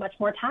had much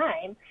more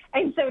time.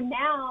 And so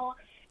now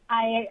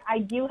I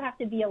do have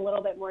to be a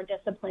little bit more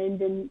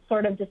disciplined and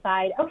sort of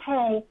decide,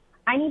 okay,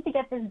 I need to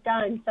get this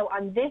done. So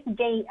on this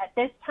date at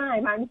this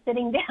time, I'm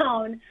sitting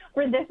down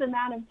for this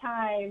amount of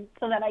time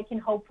so that I can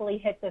hopefully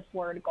hit this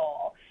word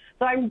goal.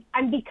 So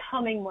I'm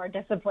becoming more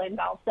disciplined,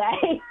 I'll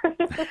say.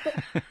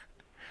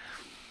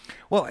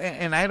 Well,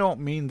 and I don't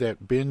mean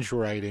that binge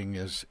writing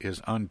is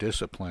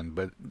undisciplined,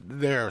 but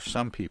there are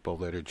some people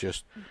that are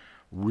just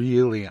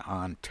really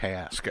on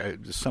task.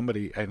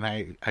 Somebody, and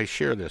I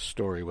share this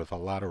story with a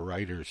lot of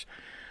writers,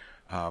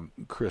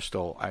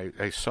 Crystal.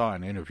 I saw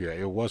an interview.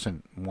 It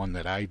wasn't one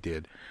that I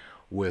did,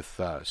 with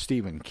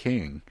Stephen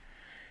King,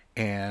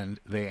 and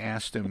they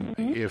asked him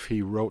if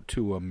he wrote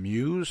to a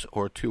muse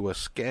or to a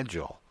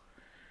schedule.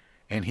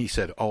 And he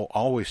said, oh,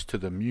 always to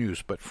the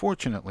muse. But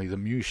fortunately, the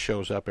muse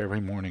shows up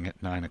every morning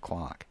at 9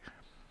 o'clock.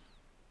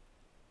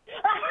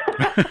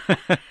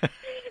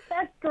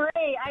 That's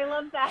great. I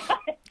love that.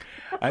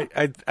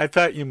 I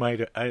thought you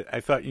might I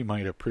thought you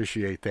might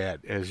appreciate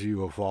that as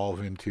you evolve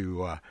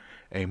into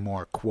a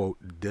more, quote,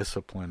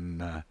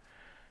 disciplined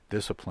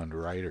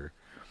writer.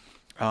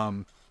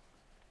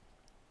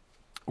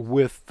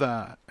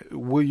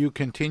 Will you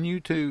continue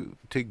to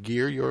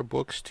gear your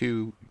books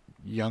to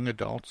young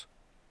adults?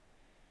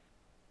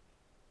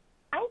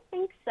 I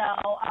think so.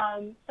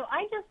 So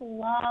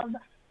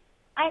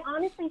I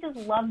honestly just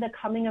love the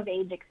coming of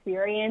age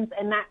experience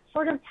and that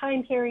sort of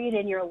time period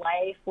in your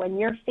life when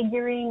you're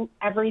figuring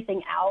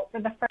everything out for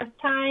the first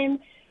time.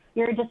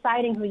 You're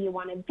deciding who you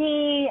want to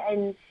be,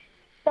 and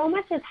so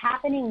much is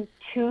happening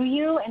to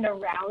you and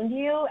around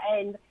you.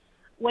 And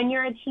when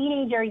you're a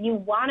teenager, you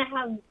want to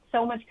have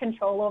so much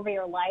control over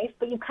your life,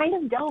 but you kind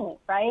of don't,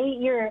 right?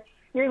 You're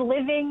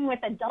living with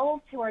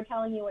adults who are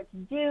telling you what to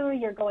do.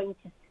 You're going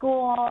to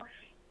school.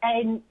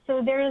 And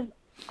so there's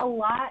a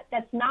lot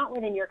that's not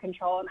within your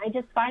control. And I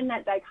just find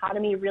that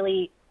dichotomy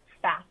really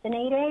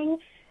fascinating.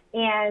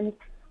 And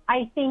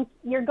I think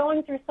you're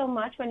going through so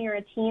much when you're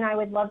a teen. I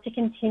would love to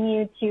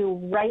continue to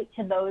write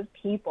to those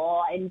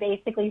people and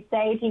basically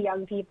say to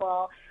young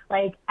people,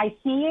 like, I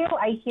see you,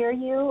 I hear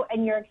you,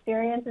 and your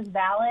experience is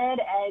valid,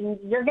 and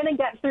you're going to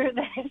get through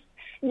this,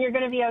 and you're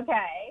going to be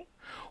okay.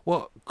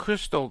 Well,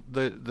 Crystal,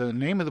 the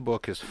name of the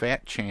book is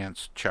Fat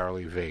Chance,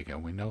 Charlie Vega.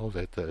 We know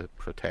that the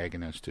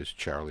protagonist is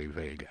Charlie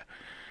Vega.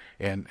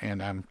 And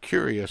I'm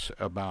curious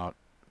about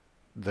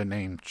the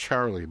name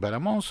Charlie, but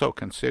I'm also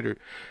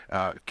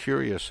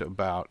curious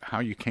about how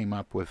you came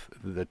up with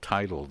the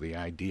title, the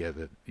idea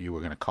that you were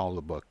going to call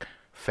the book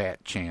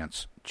Fat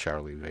Chance,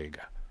 Charlie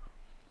Vega.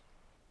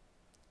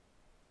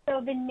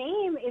 So the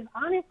name is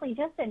honestly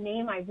just a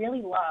name I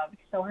really loved.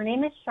 So her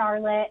name is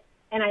Charlotte.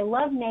 And I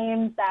love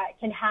names that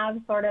can have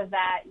sort of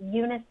that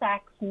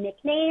unisex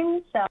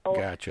nickname. So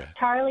gotcha.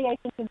 Charlie, I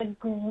think, is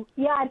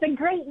it's a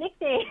great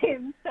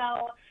nickname.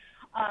 So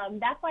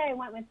that's why I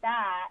went with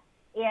that.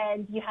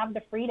 And you have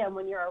the freedom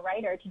when you're a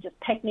writer to just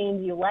pick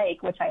names you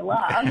like, which I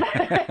love.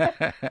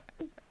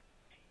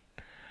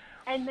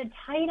 And the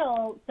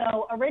title,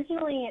 so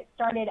originally it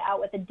started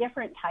out with a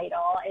different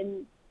title,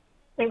 and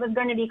it was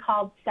going to be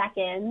called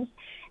Seconds.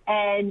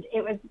 And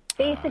it was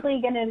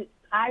basically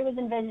I was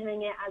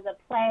envisioning it as a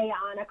play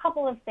on a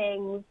couple of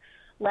things,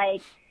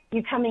 like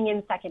you coming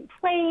in second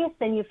place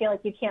and you feel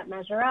like you can't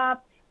measure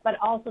up, but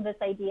also this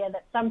idea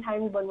that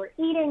sometimes when we're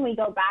eating, we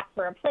go back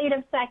for a plate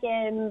of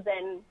seconds.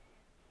 And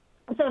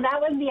so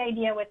that was the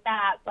idea with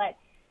that. But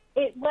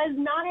it was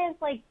not as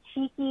like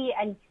cheeky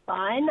and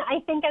fun, I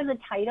think, as a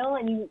title,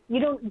 and you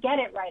don't get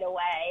it right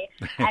away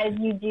as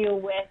you do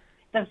with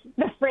the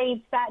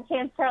phrase Fat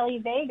Chance Charlie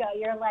Vega.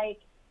 You're like,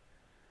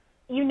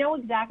 you know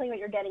exactly what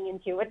you're getting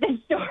into with this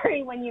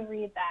story when you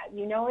read that.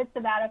 You know it's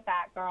about a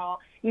fat girl.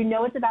 You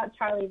know it's about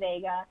Charlie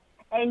Vega.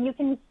 And you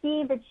can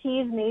see that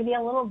she's maybe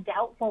a little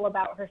doubtful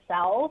about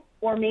herself,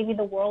 or maybe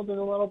the world is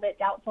a little bit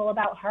doubtful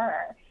about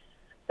her.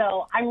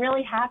 So I'm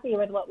really happy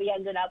with what we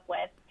ended up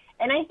with.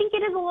 And I think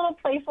it is a little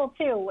playful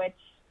too, which,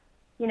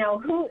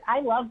 I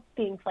love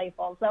being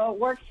playful, so it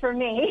works for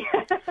me.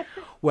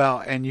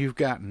 Well, and you've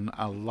gotten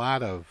a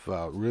lot of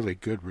really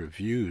good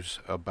reviews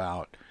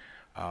about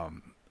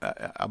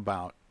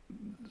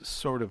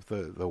sort of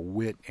the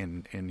wit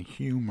and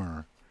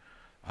humor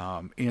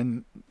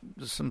in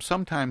some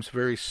sometimes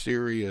very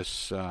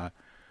serious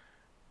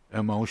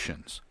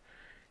emotions.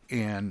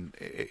 And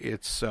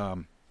it's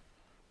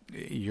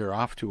you're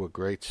off to a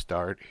great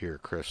start here,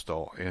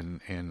 Crystal,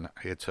 and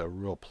it's a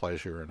real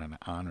pleasure and an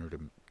honor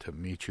to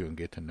meet you and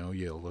get to know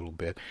you a little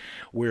bit.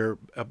 We're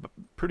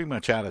pretty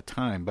much out of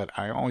time, but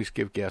I always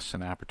give guests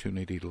an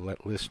opportunity to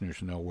let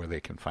listeners know where they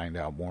can find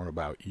out more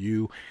about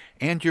you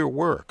and your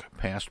work,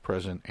 past,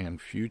 present,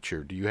 and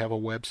future. Do you have a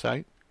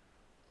website?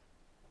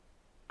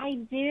 I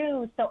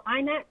do. So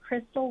I'm at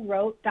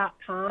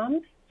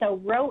crystalwrote.com. So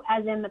wrote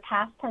as in the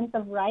past tense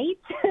of write.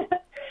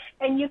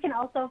 And you can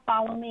also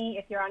follow me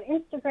if you're on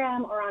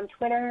Instagram or on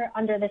Twitter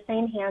under the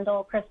same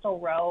handle, Crystal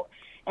Wrote.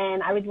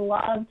 And I would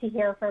love to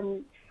hear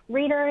from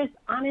readers,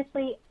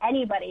 honestly,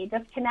 anybody.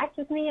 Just connect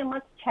with me and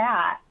let's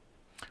chat.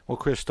 Well,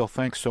 Crystal,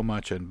 thanks so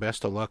much, and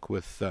best of luck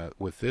with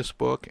this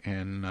book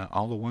and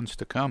all the ones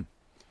to come.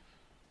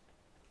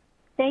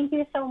 Thank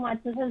you so much.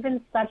 This has been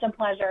such a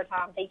pleasure,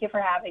 Tom. Thank you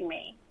for having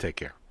me. Take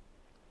care.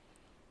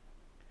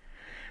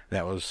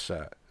 That was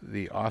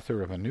the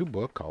author of a new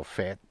book called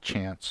Fat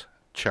Chance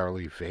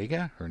Charlie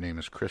Vega. Her name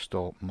is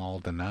Crystal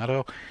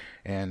Maldonado.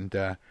 And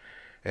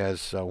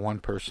as one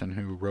person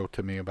who wrote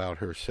to me about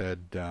her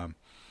said,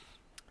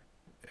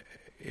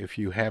 if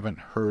you haven't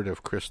heard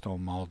of Crystal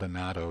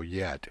Maldonado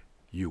yet,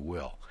 you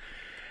will.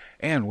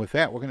 And with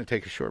that, we're going to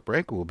take a short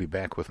break. We'll be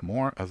back with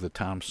more of the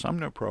Tom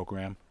Sumner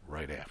program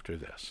right after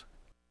this.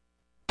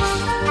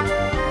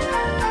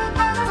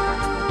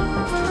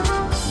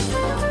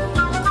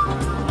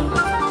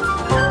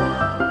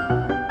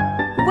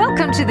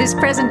 Welcome to this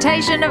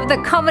presentation of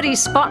the Comedy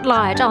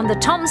Spotlight on the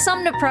Tom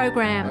Sumner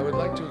program. I would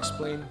like to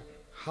explain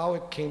how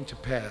it came to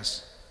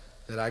pass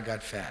that I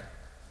got fat.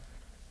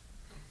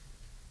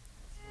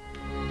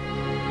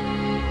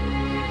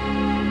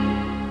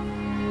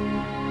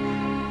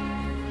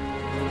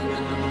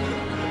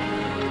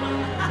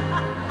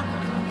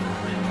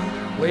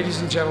 Ladies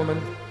and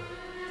gentlemen,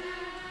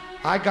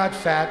 I got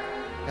fat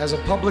as a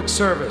public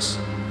service.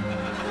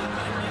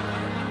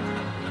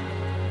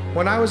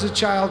 When I was a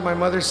child, my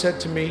mother said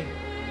to me,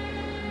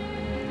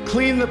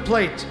 "Clean the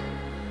plate,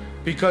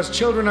 because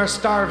children are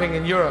starving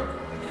in Europe."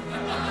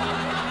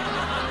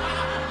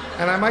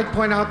 And I might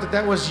point out that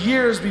that was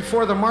years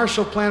before the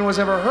Marshall Plan was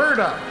ever heard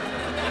of.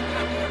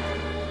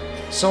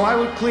 So I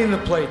would clean the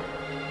plate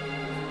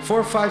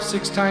 4, 5,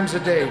 6 times a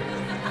day,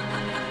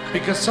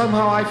 because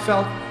somehow I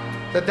felt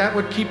that that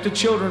would keep the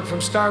children from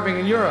starving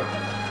in Europe.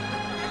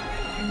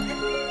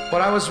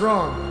 But I was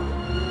wrong.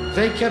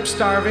 They kept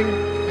starving,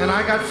 and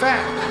I got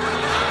fat.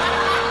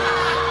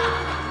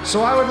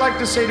 So I would like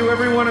to say to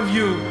every one of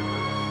you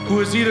who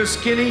is either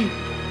skinny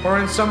or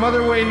in some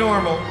other way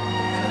normal,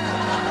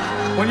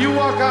 when you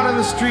walk out on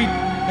the street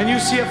and you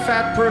see a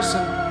fat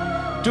person,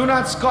 do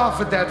not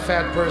scoff at that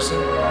fat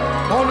person.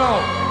 Oh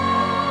no.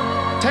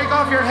 Take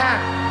off your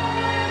hat,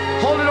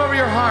 hold it over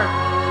your heart,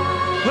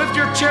 lift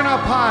your chin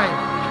up high,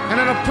 and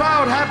in a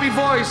proud, happy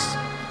voice,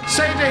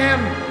 say to him,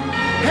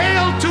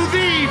 "Hail to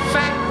thee,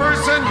 fat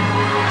person!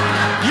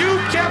 You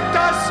kept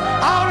us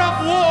out of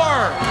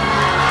war!"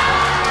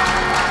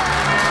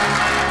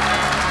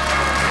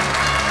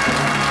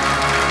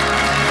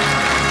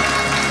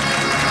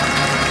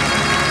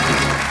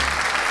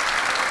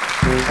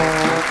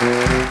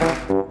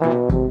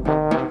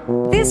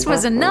 This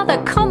was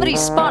another Comedy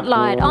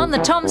Spotlight on the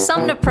Tom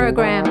Sumner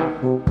program.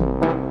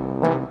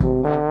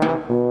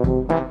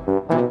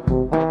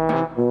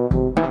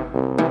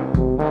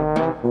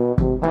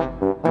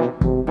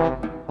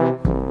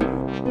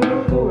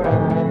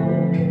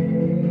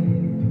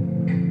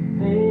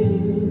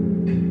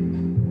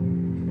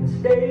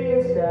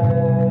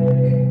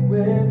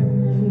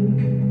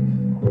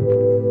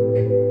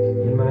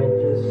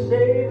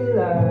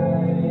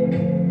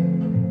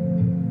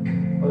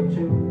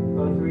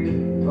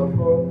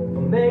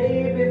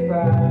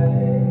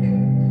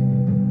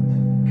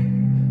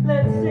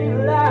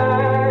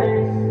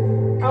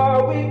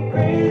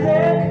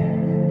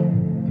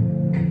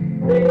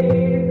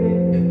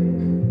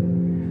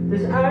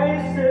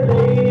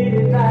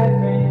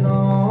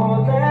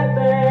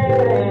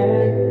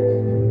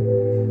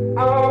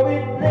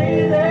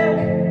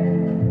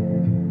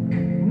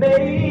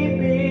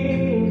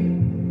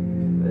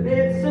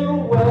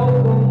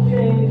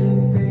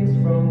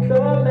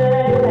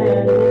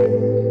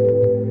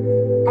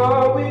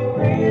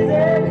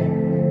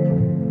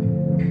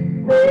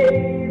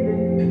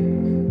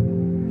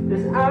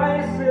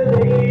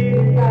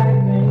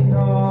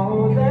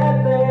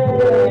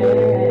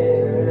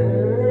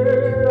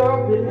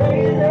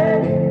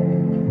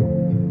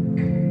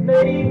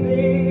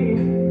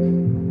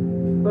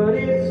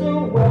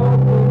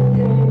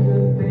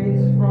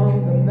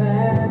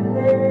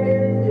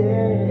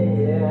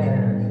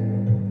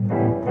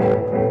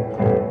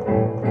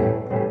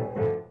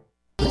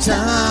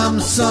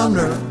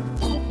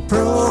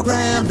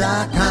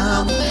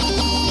 TomSumnerProgram.com.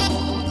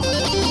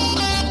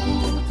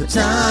 The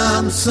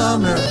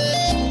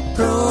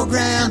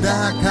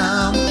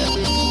TomSumnerProgram.com.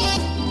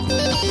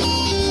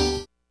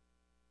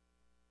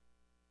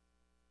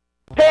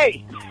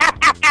 Hey,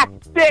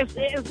 this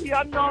is the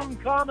Unknown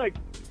Comic,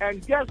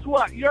 and guess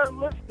what? You're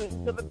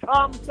listening to the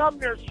Tom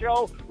Sumner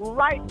Show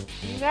right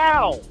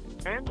now.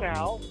 And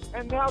now,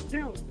 and now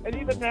too, and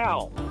even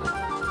now.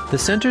 The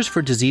Centers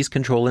for Disease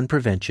Control and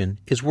Prevention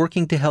is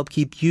working to help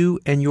keep you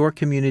and your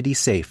community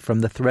safe from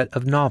the threat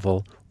of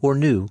novel or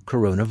new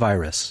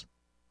coronavirus.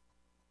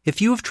 If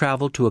you have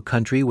traveled to a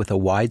country with a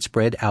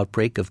widespread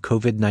outbreak of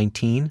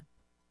COVID-19,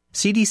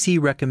 CDC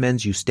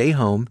recommends you stay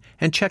home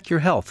and check your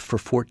health for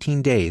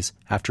 14 days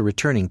after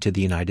returning to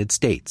the United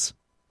States.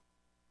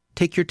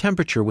 Take your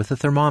temperature with a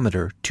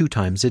thermometer 2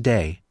 times a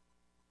day.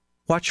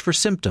 Watch for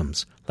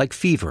symptoms like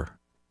fever,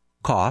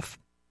 cough,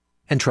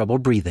 and trouble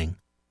breathing.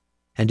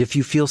 And if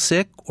you feel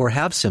sick or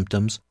have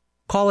symptoms,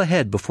 call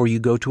ahead before you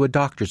go to a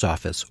doctor's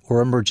office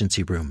or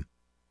emergency room.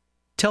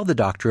 Tell the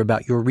doctor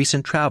about your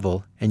recent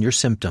travel and your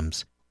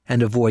symptoms,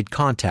 and avoid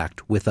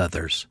contact with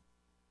others.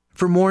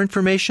 For more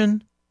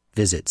information,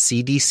 Visit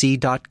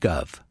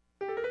cdc.gov.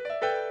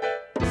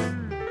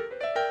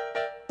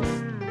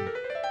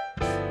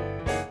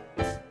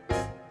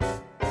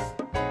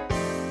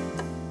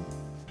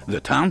 The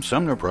Tom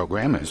Sumner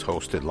Program has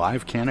hosted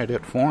live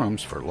candidate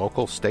forums for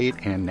local, state,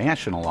 and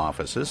national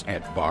offices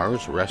at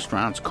bars,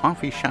 restaurants,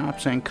 coffee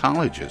shops, and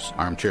colleges.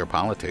 Armchair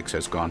Politics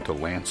has gone to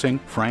Lansing,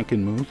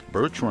 Frankenmuth,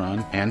 Birch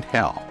Run, and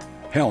Hell,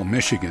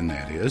 Michigan,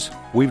 that is.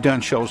 We've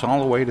done shows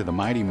all the way to the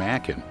Mighty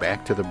Mac and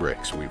back to the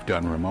bricks. We've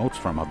done remotes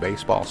from a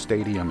baseball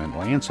stadium in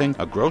Lansing,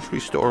 a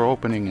grocery store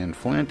opening in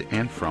Flint,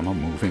 and from a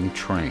moving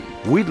train.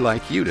 We'd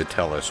like you to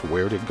tell us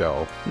where to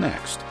go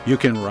next. You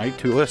can write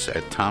to us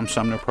at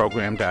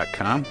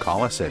TomSumnerProgram.com,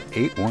 call us at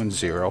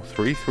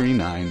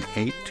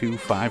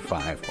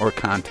 810-339-8255, or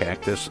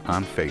contact us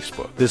on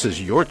Facebook. This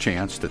is your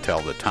chance to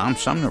tell the Tom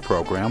Sumner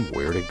Program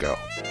where to go.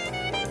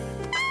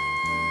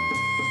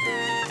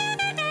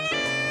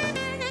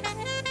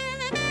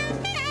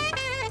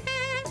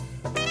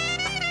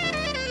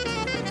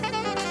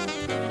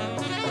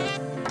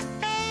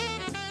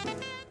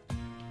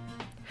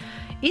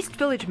 East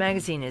Village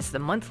Magazine is the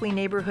monthly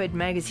neighborhood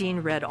magazine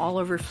read all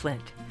over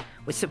Flint.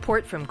 With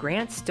support from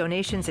grants,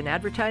 donations, and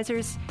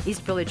advertisers,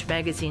 East Village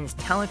Magazine's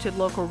talented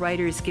local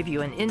writers give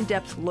you an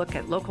in-depth look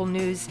at local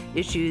news,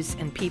 issues,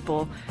 and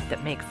people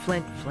that make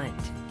Flint, Flint.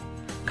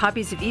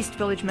 Copies of East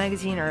Village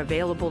Magazine are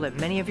available at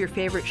many of your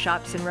favorite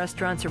shops and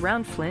restaurants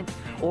around Flint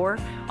or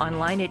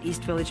online at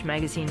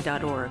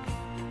eastvillagemagazine.org.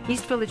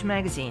 East Village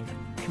Magazine,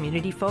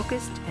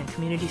 community-focused and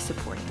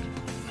community-supported.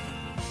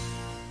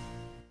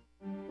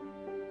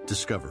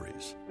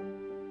 Discoveries.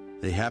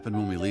 They happen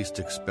when we least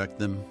expect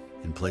them,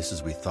 in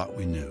places we thought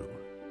we knew.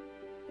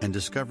 And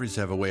discoveries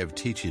have a way of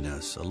teaching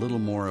us a little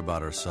more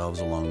about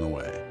ourselves along the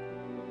way.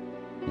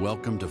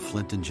 Welcome to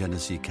Flint and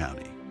Genesee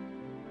County,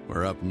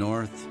 where up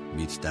north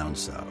meets down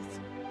south.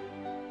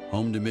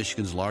 Home to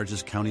Michigan's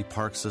largest county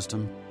park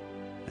system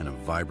and a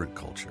vibrant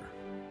culture.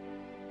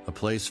 A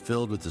place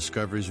filled with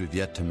discoveries we've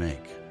yet to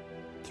make,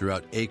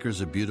 throughout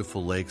acres of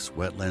beautiful lakes,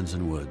 wetlands,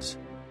 and woods,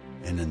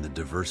 and in the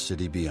diverse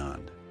city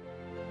beyond.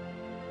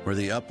 Where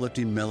the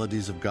uplifting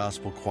melodies of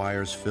gospel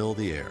choirs fill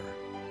the air,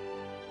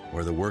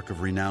 where the work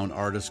of renowned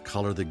artists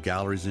color the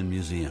galleries and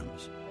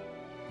museums,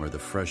 where the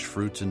fresh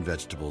fruits and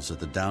vegetables at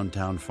the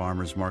downtown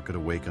farmers market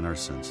awaken our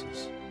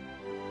senses,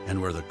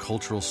 and where the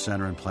cultural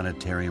center and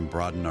planetarium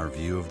broaden our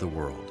view of the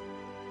world.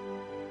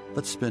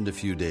 Let's spend a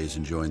few days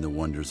enjoying the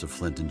wonders of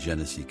Flint and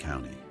Genesee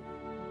County,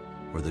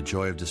 where the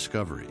joy of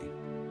discovery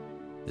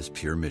is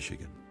pure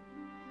Michigan.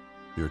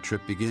 Your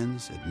trip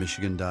begins at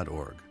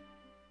michigan.org.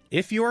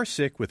 If you are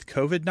sick with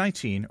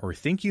COVID-19 or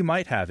think you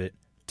might have it,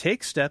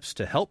 take steps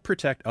to help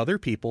protect other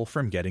people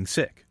from getting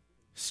sick.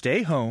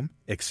 Stay home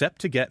except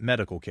to get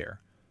medical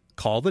care.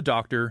 Call the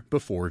doctor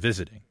before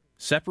visiting.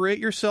 Separate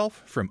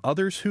yourself from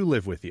others who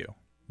live with you.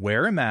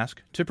 Wear a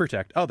mask to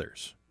protect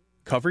others.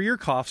 Cover your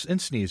coughs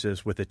and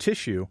sneezes with a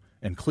tissue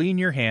and clean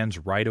your hands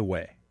right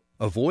away.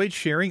 Avoid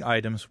sharing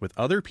items with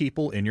other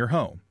people in your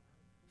home.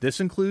 This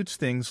includes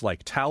things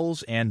like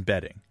towels and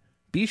bedding.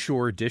 Be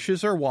sure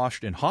dishes are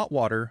washed in hot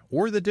water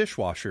or the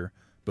dishwasher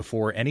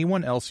before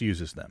anyone else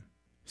uses them.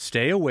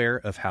 Stay aware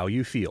of how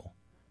you feel.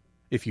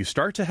 If you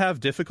start to have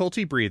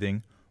difficulty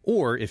breathing,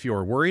 or if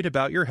you're worried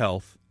about your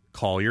health,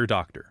 call your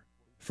doctor.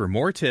 For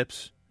more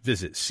tips,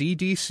 visit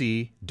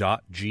cdc.gov.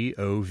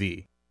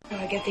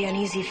 I get the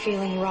uneasy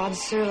feeling Rod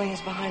Serling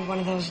is behind one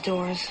of those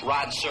doors.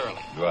 Rod Serling.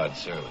 Rod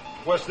Serling.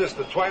 What's this,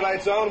 the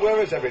Twilight Zone?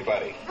 Where is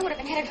everybody? I would have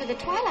been headed for the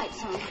Twilight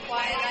Zone.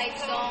 Twilight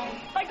Zone?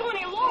 If I go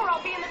any lower,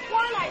 I'll be in the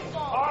Twilight Zone.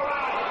 All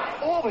right.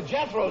 Oh, but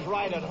Jethro's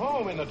right at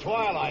home in the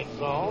Twilight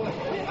Zone.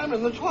 I'm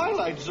in the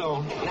Twilight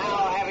Zone.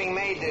 Now, having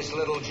made this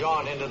little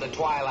jaunt into the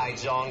Twilight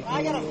Zone,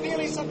 I got a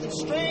feeling something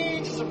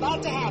strange is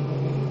about to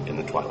happen. In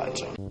the Twilight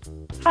Zone.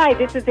 Hi,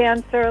 this is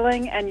Ann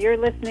Serling, and you're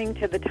listening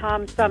to the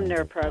Tom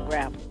Sumner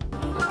Program.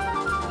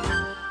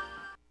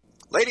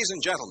 Ladies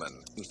and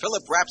gentlemen, in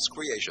Philip Rapp's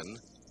creation,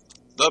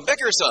 The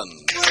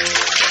Bickersons.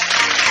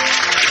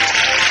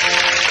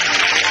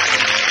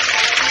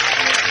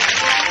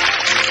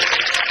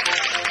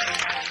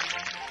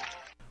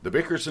 The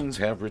Bickersons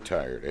have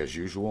retired. As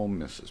usual,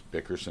 Mrs.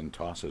 Bickerson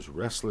tosses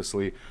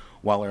restlessly,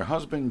 while her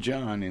husband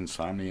John,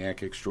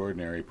 insomniac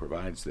extraordinary,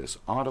 provides this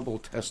audible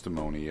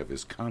testimony of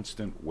his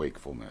constant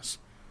wakefulness.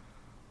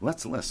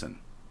 Let's listen.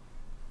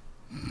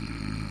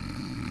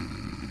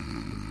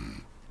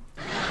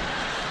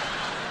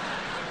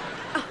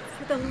 Oh,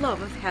 for the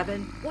love of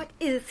heaven, what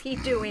is he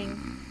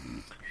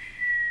doing?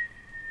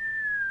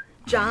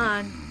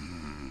 John!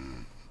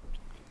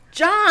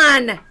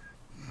 John!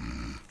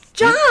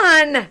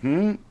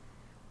 John!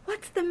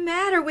 What's the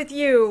matter with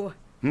you?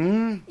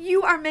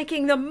 You are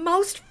making the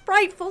most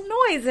frightful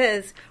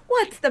noises.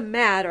 What's the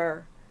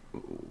matter?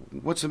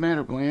 What's the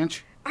matter,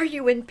 Blanche? Are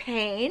you in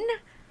pain?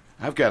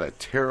 I've got a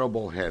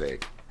terrible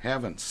headache.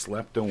 Haven't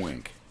slept a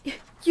wink.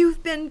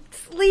 You've been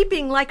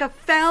sleeping like a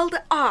felled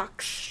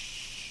ox.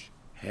 Shh.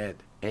 Head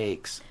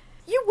aches.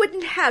 You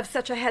wouldn't have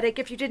such a headache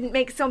if you didn't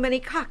make so many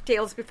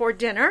cocktails before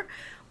dinner.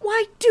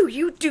 Why do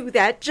you do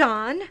that,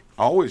 John?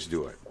 Always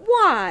do it.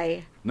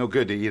 Why? No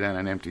good to eat on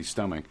an empty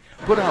stomach.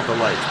 Put out the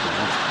lights,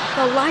 Blanche.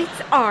 The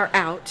lights are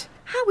out.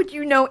 How would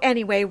you know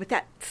anyway with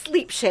that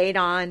sleep shade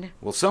on?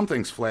 Well,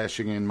 something's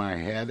flashing in my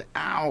head.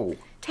 Ow.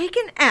 Take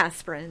an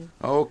aspirin.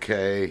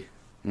 Okay.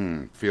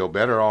 Feel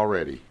better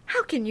already.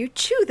 How can you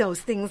chew those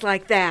things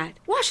like that?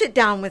 Wash it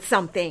down with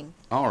something.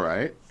 All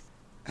right.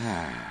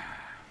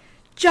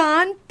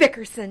 John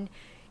Bickerson,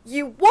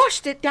 you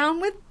washed it down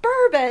with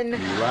bourbon.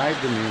 You lied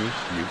to me.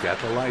 You got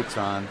the lights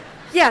on.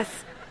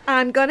 Yes,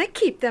 I'm going to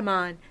keep them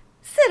on.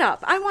 Sit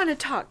up. I want to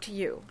talk to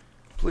you.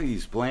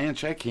 Please,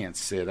 Blanche, I can't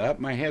sit up.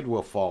 My head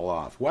will fall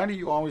off. Why do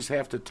you always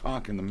have to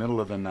talk in the middle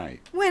of the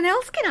night? When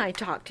else can I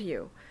talk to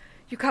you?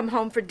 You come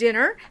home for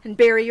dinner and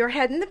bury your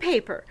head in the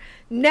paper.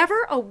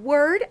 Never a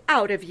word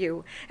out of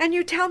you. And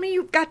you tell me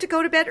you've got to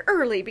go to bed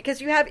early because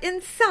you have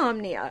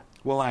insomnia.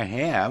 Well, I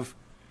have.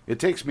 It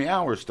takes me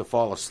hours to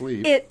fall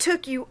asleep. It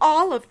took you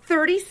all of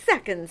 30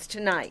 seconds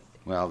tonight.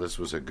 Well, this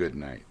was a good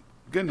night.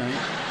 Good night.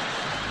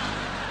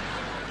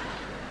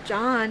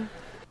 John.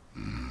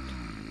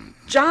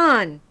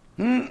 John.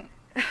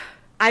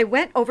 I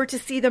went over to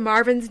see the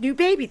Marvins' new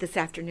baby this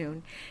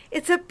afternoon.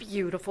 It's a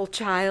beautiful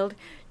child.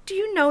 Do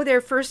you know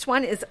their first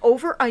one is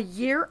over a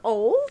year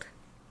old?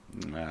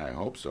 I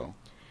hope so.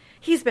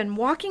 He's been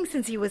walking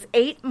since he was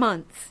 8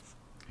 months.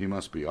 He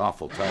must be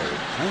awful tired.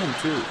 I am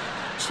too.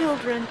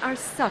 Children are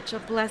such a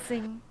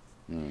blessing.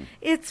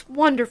 It's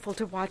wonderful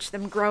to watch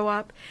them grow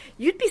up.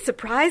 You'd be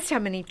surprised how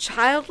many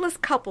childless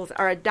couples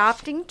are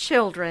adopting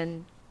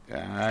children.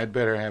 I'd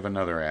better have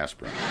another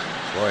aspirin.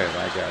 Boy, have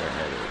I got a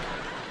headache.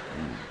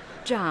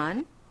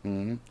 John,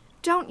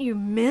 don't you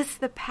miss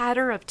the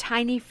patter of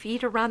tiny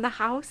feet around the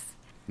house?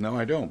 No,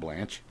 I don't,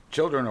 Blanche.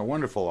 Children are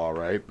wonderful, all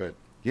right, but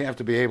you have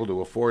to be able to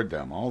afford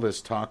them. All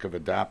this talk of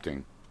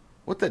adopting.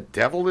 What the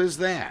devil is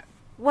that?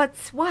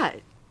 What's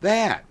what?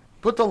 That.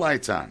 Put the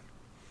lights on.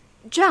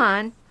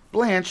 John.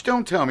 Blanche,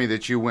 don't tell me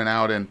that you went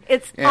out and...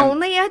 It's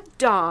only a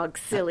dog,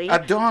 silly.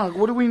 A dog?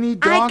 What do we need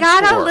dogs for?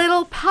 I got a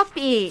little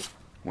puppy.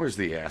 Where's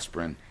the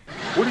aspirin?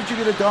 What did you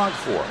get a dog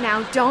for?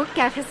 Now, don't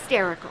get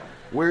hysterical.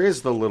 Where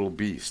is the little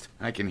beast?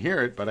 I can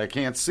hear it, but I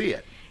can't see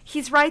it.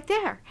 He's right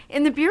there,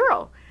 in the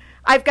bureau.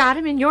 I've got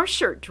him in your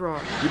shirt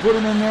drawer. You put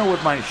him in there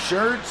with my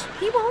shirts?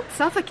 He won't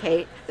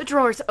suffocate. The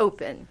drawer's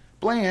open.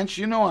 Blanche,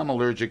 you know I'm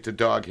allergic to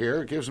dog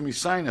hair. It gives me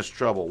sinus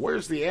trouble.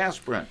 Where's the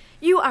aspirin?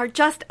 You are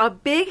just a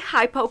big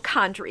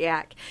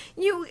hypochondriac.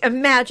 You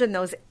imagine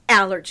those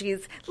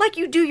allergies like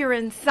you do your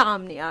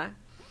insomnia.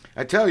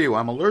 I tell you,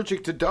 I'm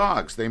allergic to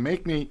dogs. They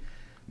make me...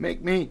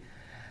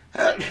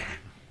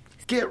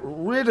 Get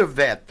rid of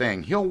that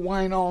thing. He'll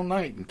whine all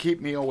night and keep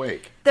me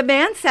awake. The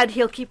man said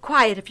he'll keep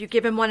quiet if you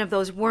give him one of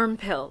those worm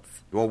pills.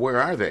 Well, where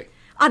are they?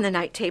 On the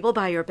night table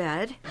by your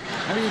bed.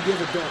 How do you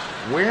give a dog...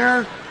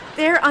 Where?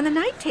 They're on the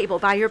night table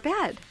by your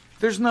bed.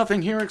 There's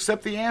nothing here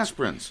except the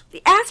aspirins.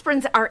 The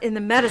aspirins are in the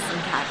medicine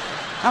cabinet.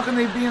 How can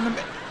they be in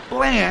the...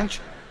 Blanche,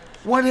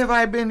 what have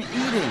I been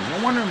eating?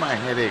 No wonder my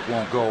headache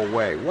won't go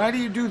away. Why do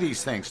you do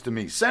these things to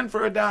me? Send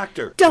for a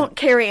doctor. Don't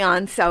carry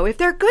on so. If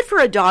they're good for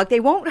a dog, they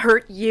won't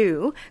hurt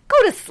you.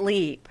 Go to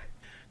sleep.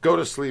 Go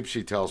to sleep,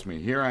 she tells me.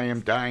 Here I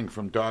am dying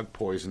from dog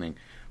poisoning.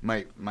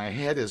 My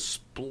head is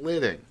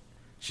splitting.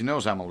 She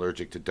knows I'm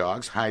allergic to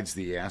dogs, hides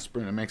the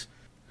aspirin, and makes...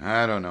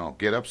 I don't know.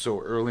 Get up so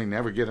early,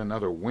 never get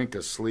another wink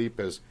of sleep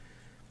as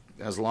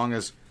long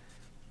as...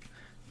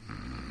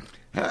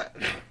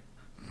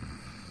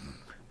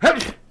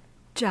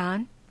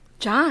 John?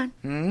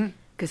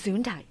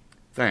 Gesundheit.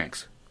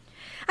 Thanks.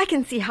 I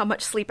can see how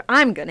much sleep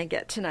I'm going to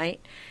get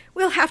tonight.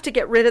 We'll have to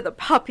get rid of the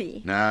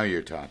puppy. Now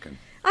you're talking.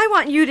 I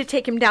want you to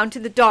take him down to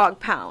the dog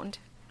pound.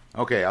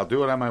 Okay, I'll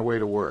do it on my way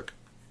to work.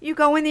 You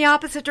go in the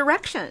opposite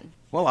direction.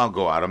 Well, I'll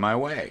go out of my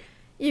way.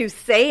 You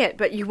say it,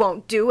 but you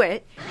won't do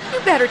it. You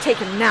better take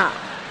him now.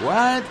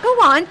 What? Go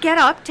on, get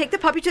up, take the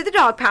puppy to the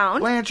dog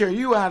pound. Blanche, are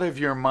you out of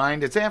your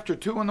mind? It's after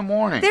 2 in the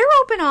morning. They're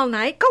open all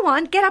night. Go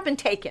on, get up and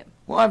take him.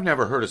 Well, I've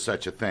never heard of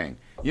such a thing.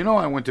 You know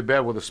I went to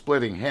bed with a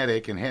splitting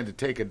headache and had to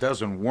take a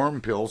dozen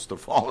worm pills to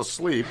fall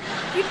asleep.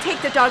 You'd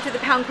take the dog to the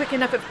pound quick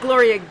enough if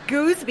Gloria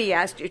Gooseby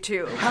asked you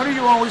to. How do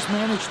you always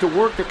manage to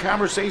work the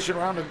conversation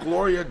around a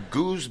Gloria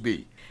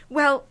Gooseby?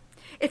 Well,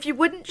 if you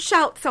wouldn't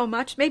shout so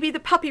much, maybe the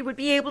puppy would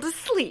be able to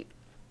sleep.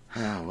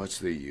 What's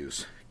the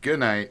use? Good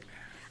night.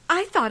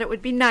 I thought it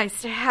would be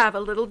nice to have a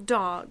little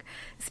dog,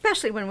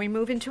 especially when we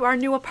move into our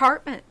new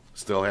apartment.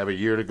 Still have a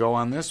year to go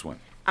on this one.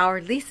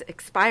 Our lease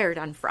expired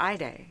on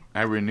Friday.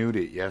 I renewed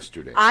it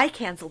yesterday. I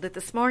canceled it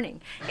this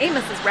morning.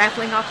 Amos is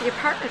raffling off the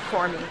apartment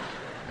for me.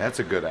 That's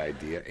a good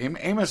idea.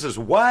 Amos is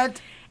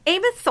what?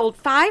 Amos sold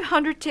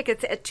 500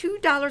 tickets at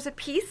 $2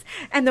 apiece,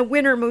 and the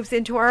winner moves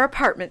into our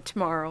apartment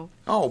tomorrow.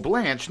 Oh,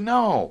 Blanche,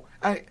 no.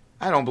 I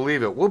don't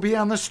believe it. We'll be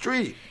on the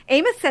street.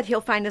 Amos said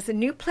he'll find us a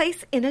new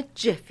place in a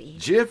jiffy.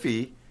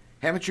 Jiffy?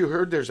 Haven't you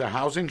heard there's a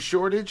housing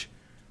shortage?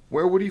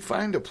 Where would he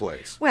find a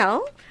place?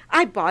 Well,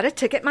 I bought a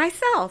ticket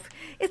myself.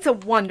 It's a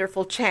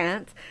wonderful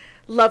chance.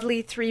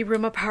 Lovely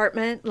 3-room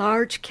apartment,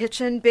 large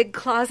kitchen, big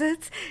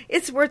closets.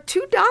 It's worth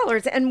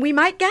 $2, and we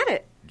might get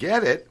it.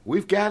 Get it?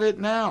 We've got it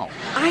now.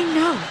 I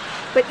know.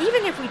 But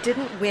even if we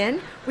didn't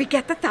win, we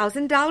get the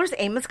 $1,000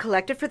 Amos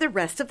collected for the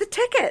rest of the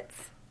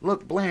tickets.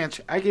 Look,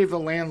 Blanche, I gave the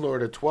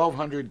landlord a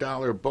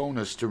 $1,200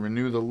 bonus to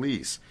renew the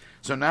lease.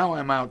 So now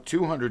I'm out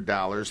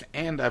 $200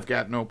 and I've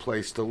got no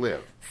place to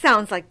live.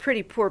 Sounds like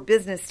pretty poor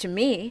business to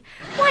me.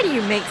 Why do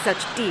you make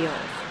such deals?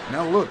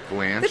 Now look,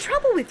 Blanche. The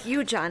trouble with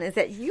you, John, is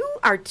that you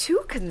are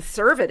too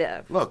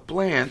conservative. Look,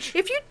 Blanche.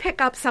 If you'd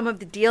pick up some of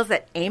the deals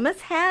that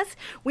Amos has,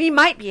 we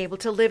might be able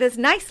to live as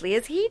nicely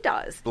as he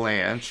does.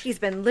 Blanche. He's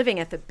been living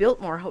at the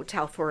Biltmore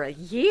Hotel for a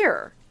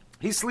year.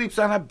 He sleeps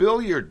on a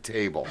billiard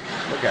table.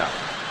 Look out.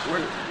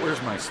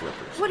 Where's my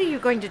slippers? What are you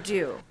going to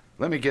do?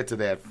 Let me get to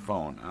that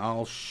phone.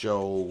 I'll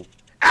show...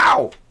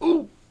 Ow!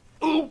 Ooh!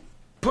 Ooh!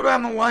 Put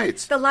on the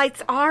lights. The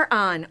lights are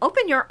on.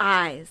 Open your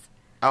eyes.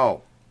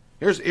 Oh,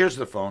 here's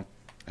the phone.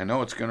 I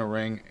know it's going to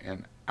ring,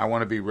 and I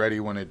want to be ready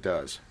when it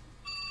does.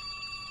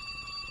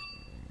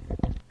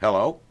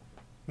 Hello?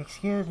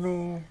 Excuse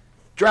me.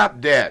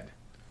 Drop dead.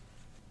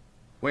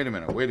 Wait a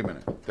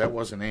minute. That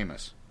wasn't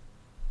Amos.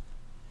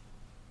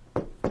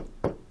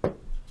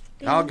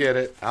 Ding. I'll get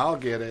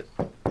it.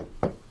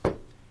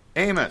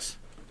 Amos.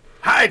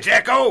 Hi,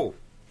 Jacko.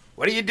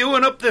 What are you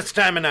doing up this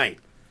time of night?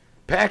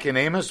 Packing,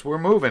 Amos. We're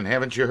moving.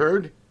 Haven't you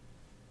heard?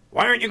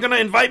 Why aren't you going to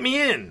invite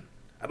me in?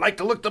 I'd like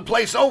to look the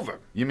place over.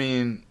 You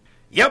mean...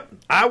 Yep,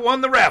 I won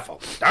the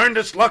raffle.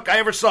 Darndest luck I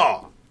ever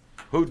saw.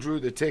 Who drew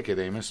the ticket,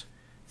 Amos?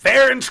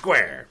 Fair and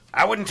square.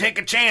 I wouldn't take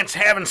a chance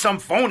having some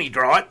phony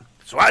draw it,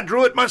 so I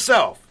drew it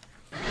myself.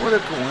 What a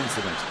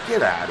coincidence.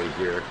 Get out of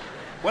here.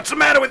 What's the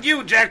matter with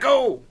you,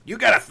 Jacko? You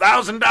got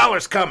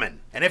 $1,000 coming,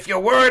 and if you're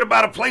worried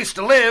about a place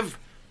to live,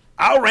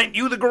 I'll rent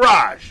you the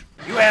garage.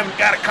 You haven't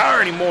got a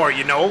car anymore,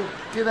 you know.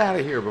 Get out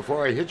of here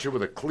before I hit you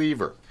with a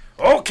cleaver.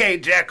 Okay,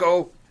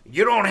 Jacko.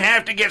 You don't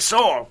have to get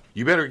sore.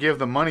 You better give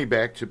the money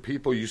back to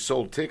people you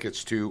sold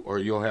tickets to, or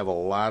you'll have a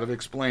lot of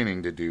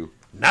explaining to do.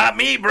 Not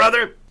me,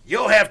 brother.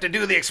 You'll have to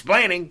do the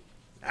explaining.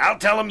 I'll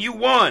tell them you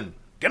won.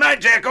 Good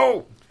night,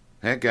 Jacko.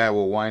 That guy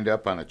will wind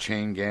up on a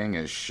chain gang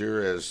as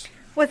sure as...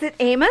 Was it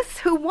Amos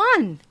who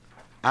won?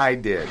 I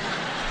did.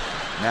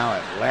 Now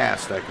at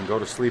last I can go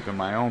to sleep in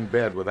my own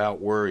bed without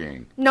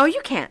worrying. No,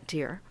 you can't,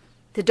 dear.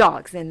 The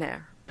dog's in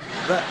there.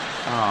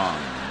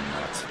 Oh,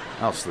 nuts.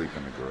 I'll sleep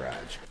in the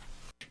garage.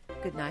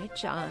 Good night,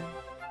 John.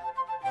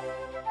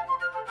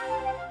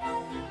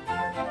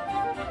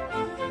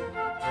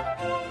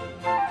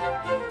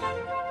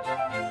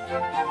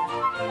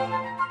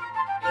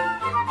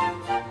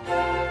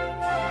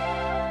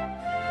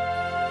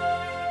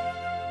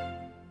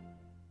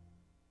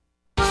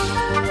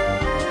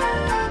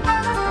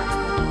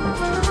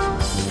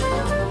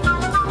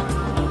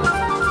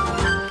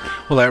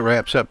 Well, that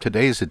wraps up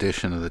today's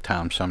edition of the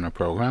Tom Sumner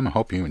program. I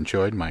hope you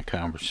enjoyed my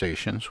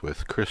conversations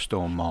with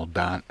Crystal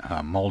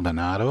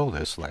Maldonado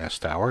this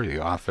last hour,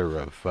 the author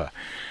of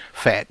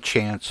Fat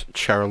Chance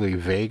Charlie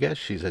Vega.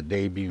 She's a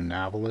debut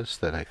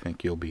novelist that I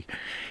think you'll be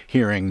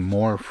hearing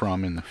more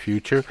from in the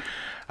future.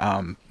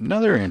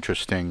 Another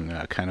interesting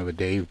kind of a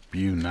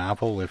debut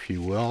novel, if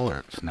you will,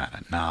 or it's not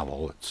a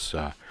novel, it's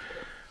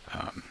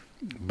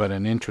but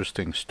an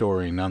interesting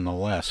story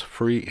nonetheless,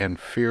 Free and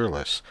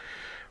Fearless,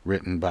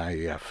 written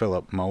by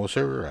Philip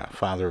Moser,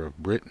 father of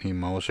Brittany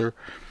Moser,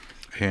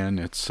 and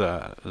it's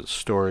a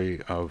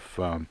story of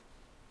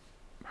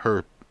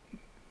her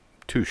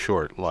too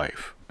short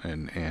life,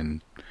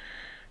 and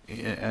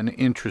an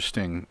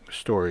interesting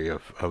story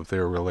of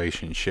their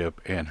relationship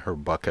and her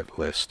bucket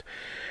list.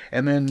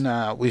 And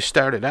then we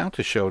started out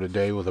the show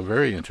today with a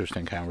very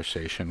interesting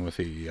conversation with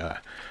the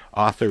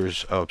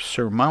authors of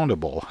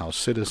Surmountable, How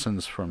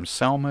Citizens from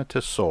Selma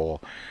to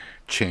Seoul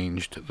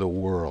Changed the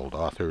World,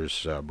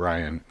 authors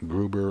Brian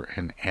Gruber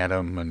and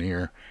Adam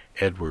Munir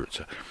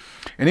Edwards.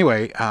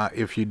 Anyway,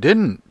 if you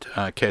didn't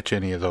catch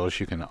any of those,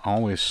 you can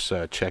always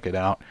check it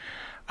out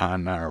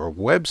on our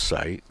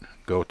website.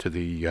 Go to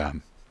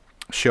the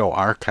show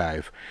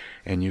archive,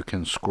 and you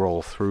can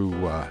scroll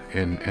through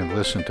and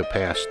listen to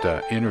past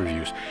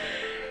interviews.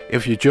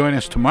 If you join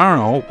us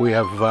tomorrow, we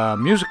have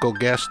musical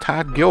guest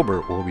Todd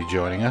Gilbert will be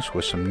joining us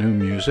with some new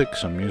music,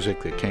 some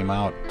music that came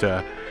out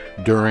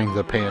during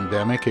the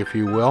pandemic, if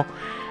you will.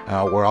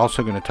 We're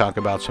also going to talk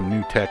about some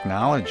new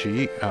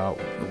technology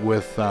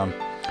with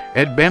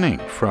Ed Benning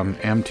from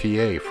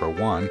MTA, for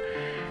one,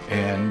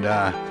 and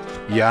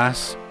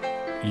Yash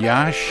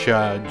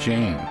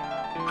Jain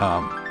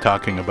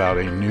talking about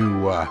a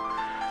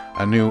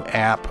new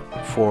app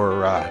for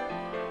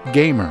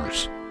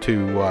gamers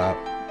to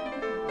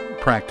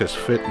practice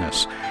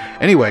fitness.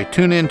 Anyway,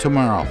 tune in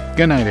tomorrow.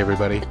 Good night,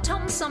 everybody. The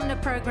Tom Sumner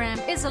program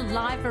is a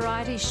live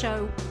variety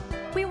show.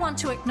 We want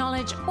to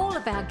acknowledge all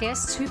of our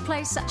guests who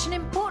play such an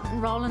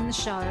important role in the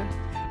show,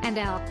 and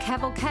our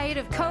cavalcade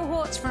of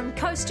cohorts from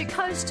coast to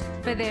coast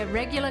for their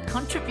regular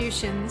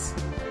contributions.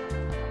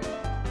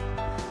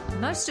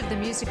 Most of the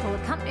musical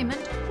accompaniment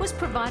was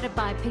provided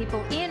by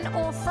people in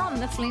or from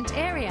the Flint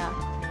area.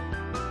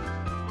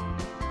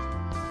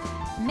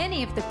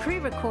 Many of the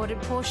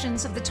pre-recorded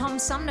portions of the Tom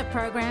Sumner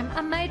program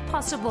are made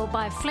possible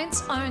by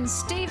Flint's own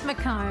Steve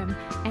McComb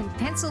and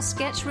Pencil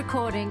Sketch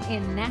Recording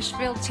in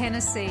Nashville,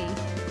 Tennessee.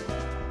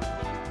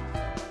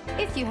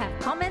 If you have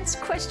comments,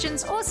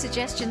 questions, or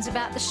suggestions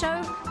about the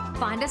show,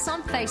 find us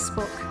on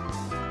Facebook.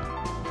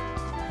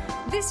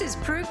 This is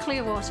Prue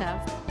Clearwater.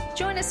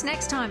 Join us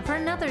next time for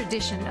another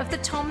edition of the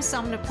Tom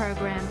Sumner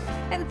Program,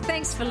 and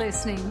thanks for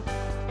listening.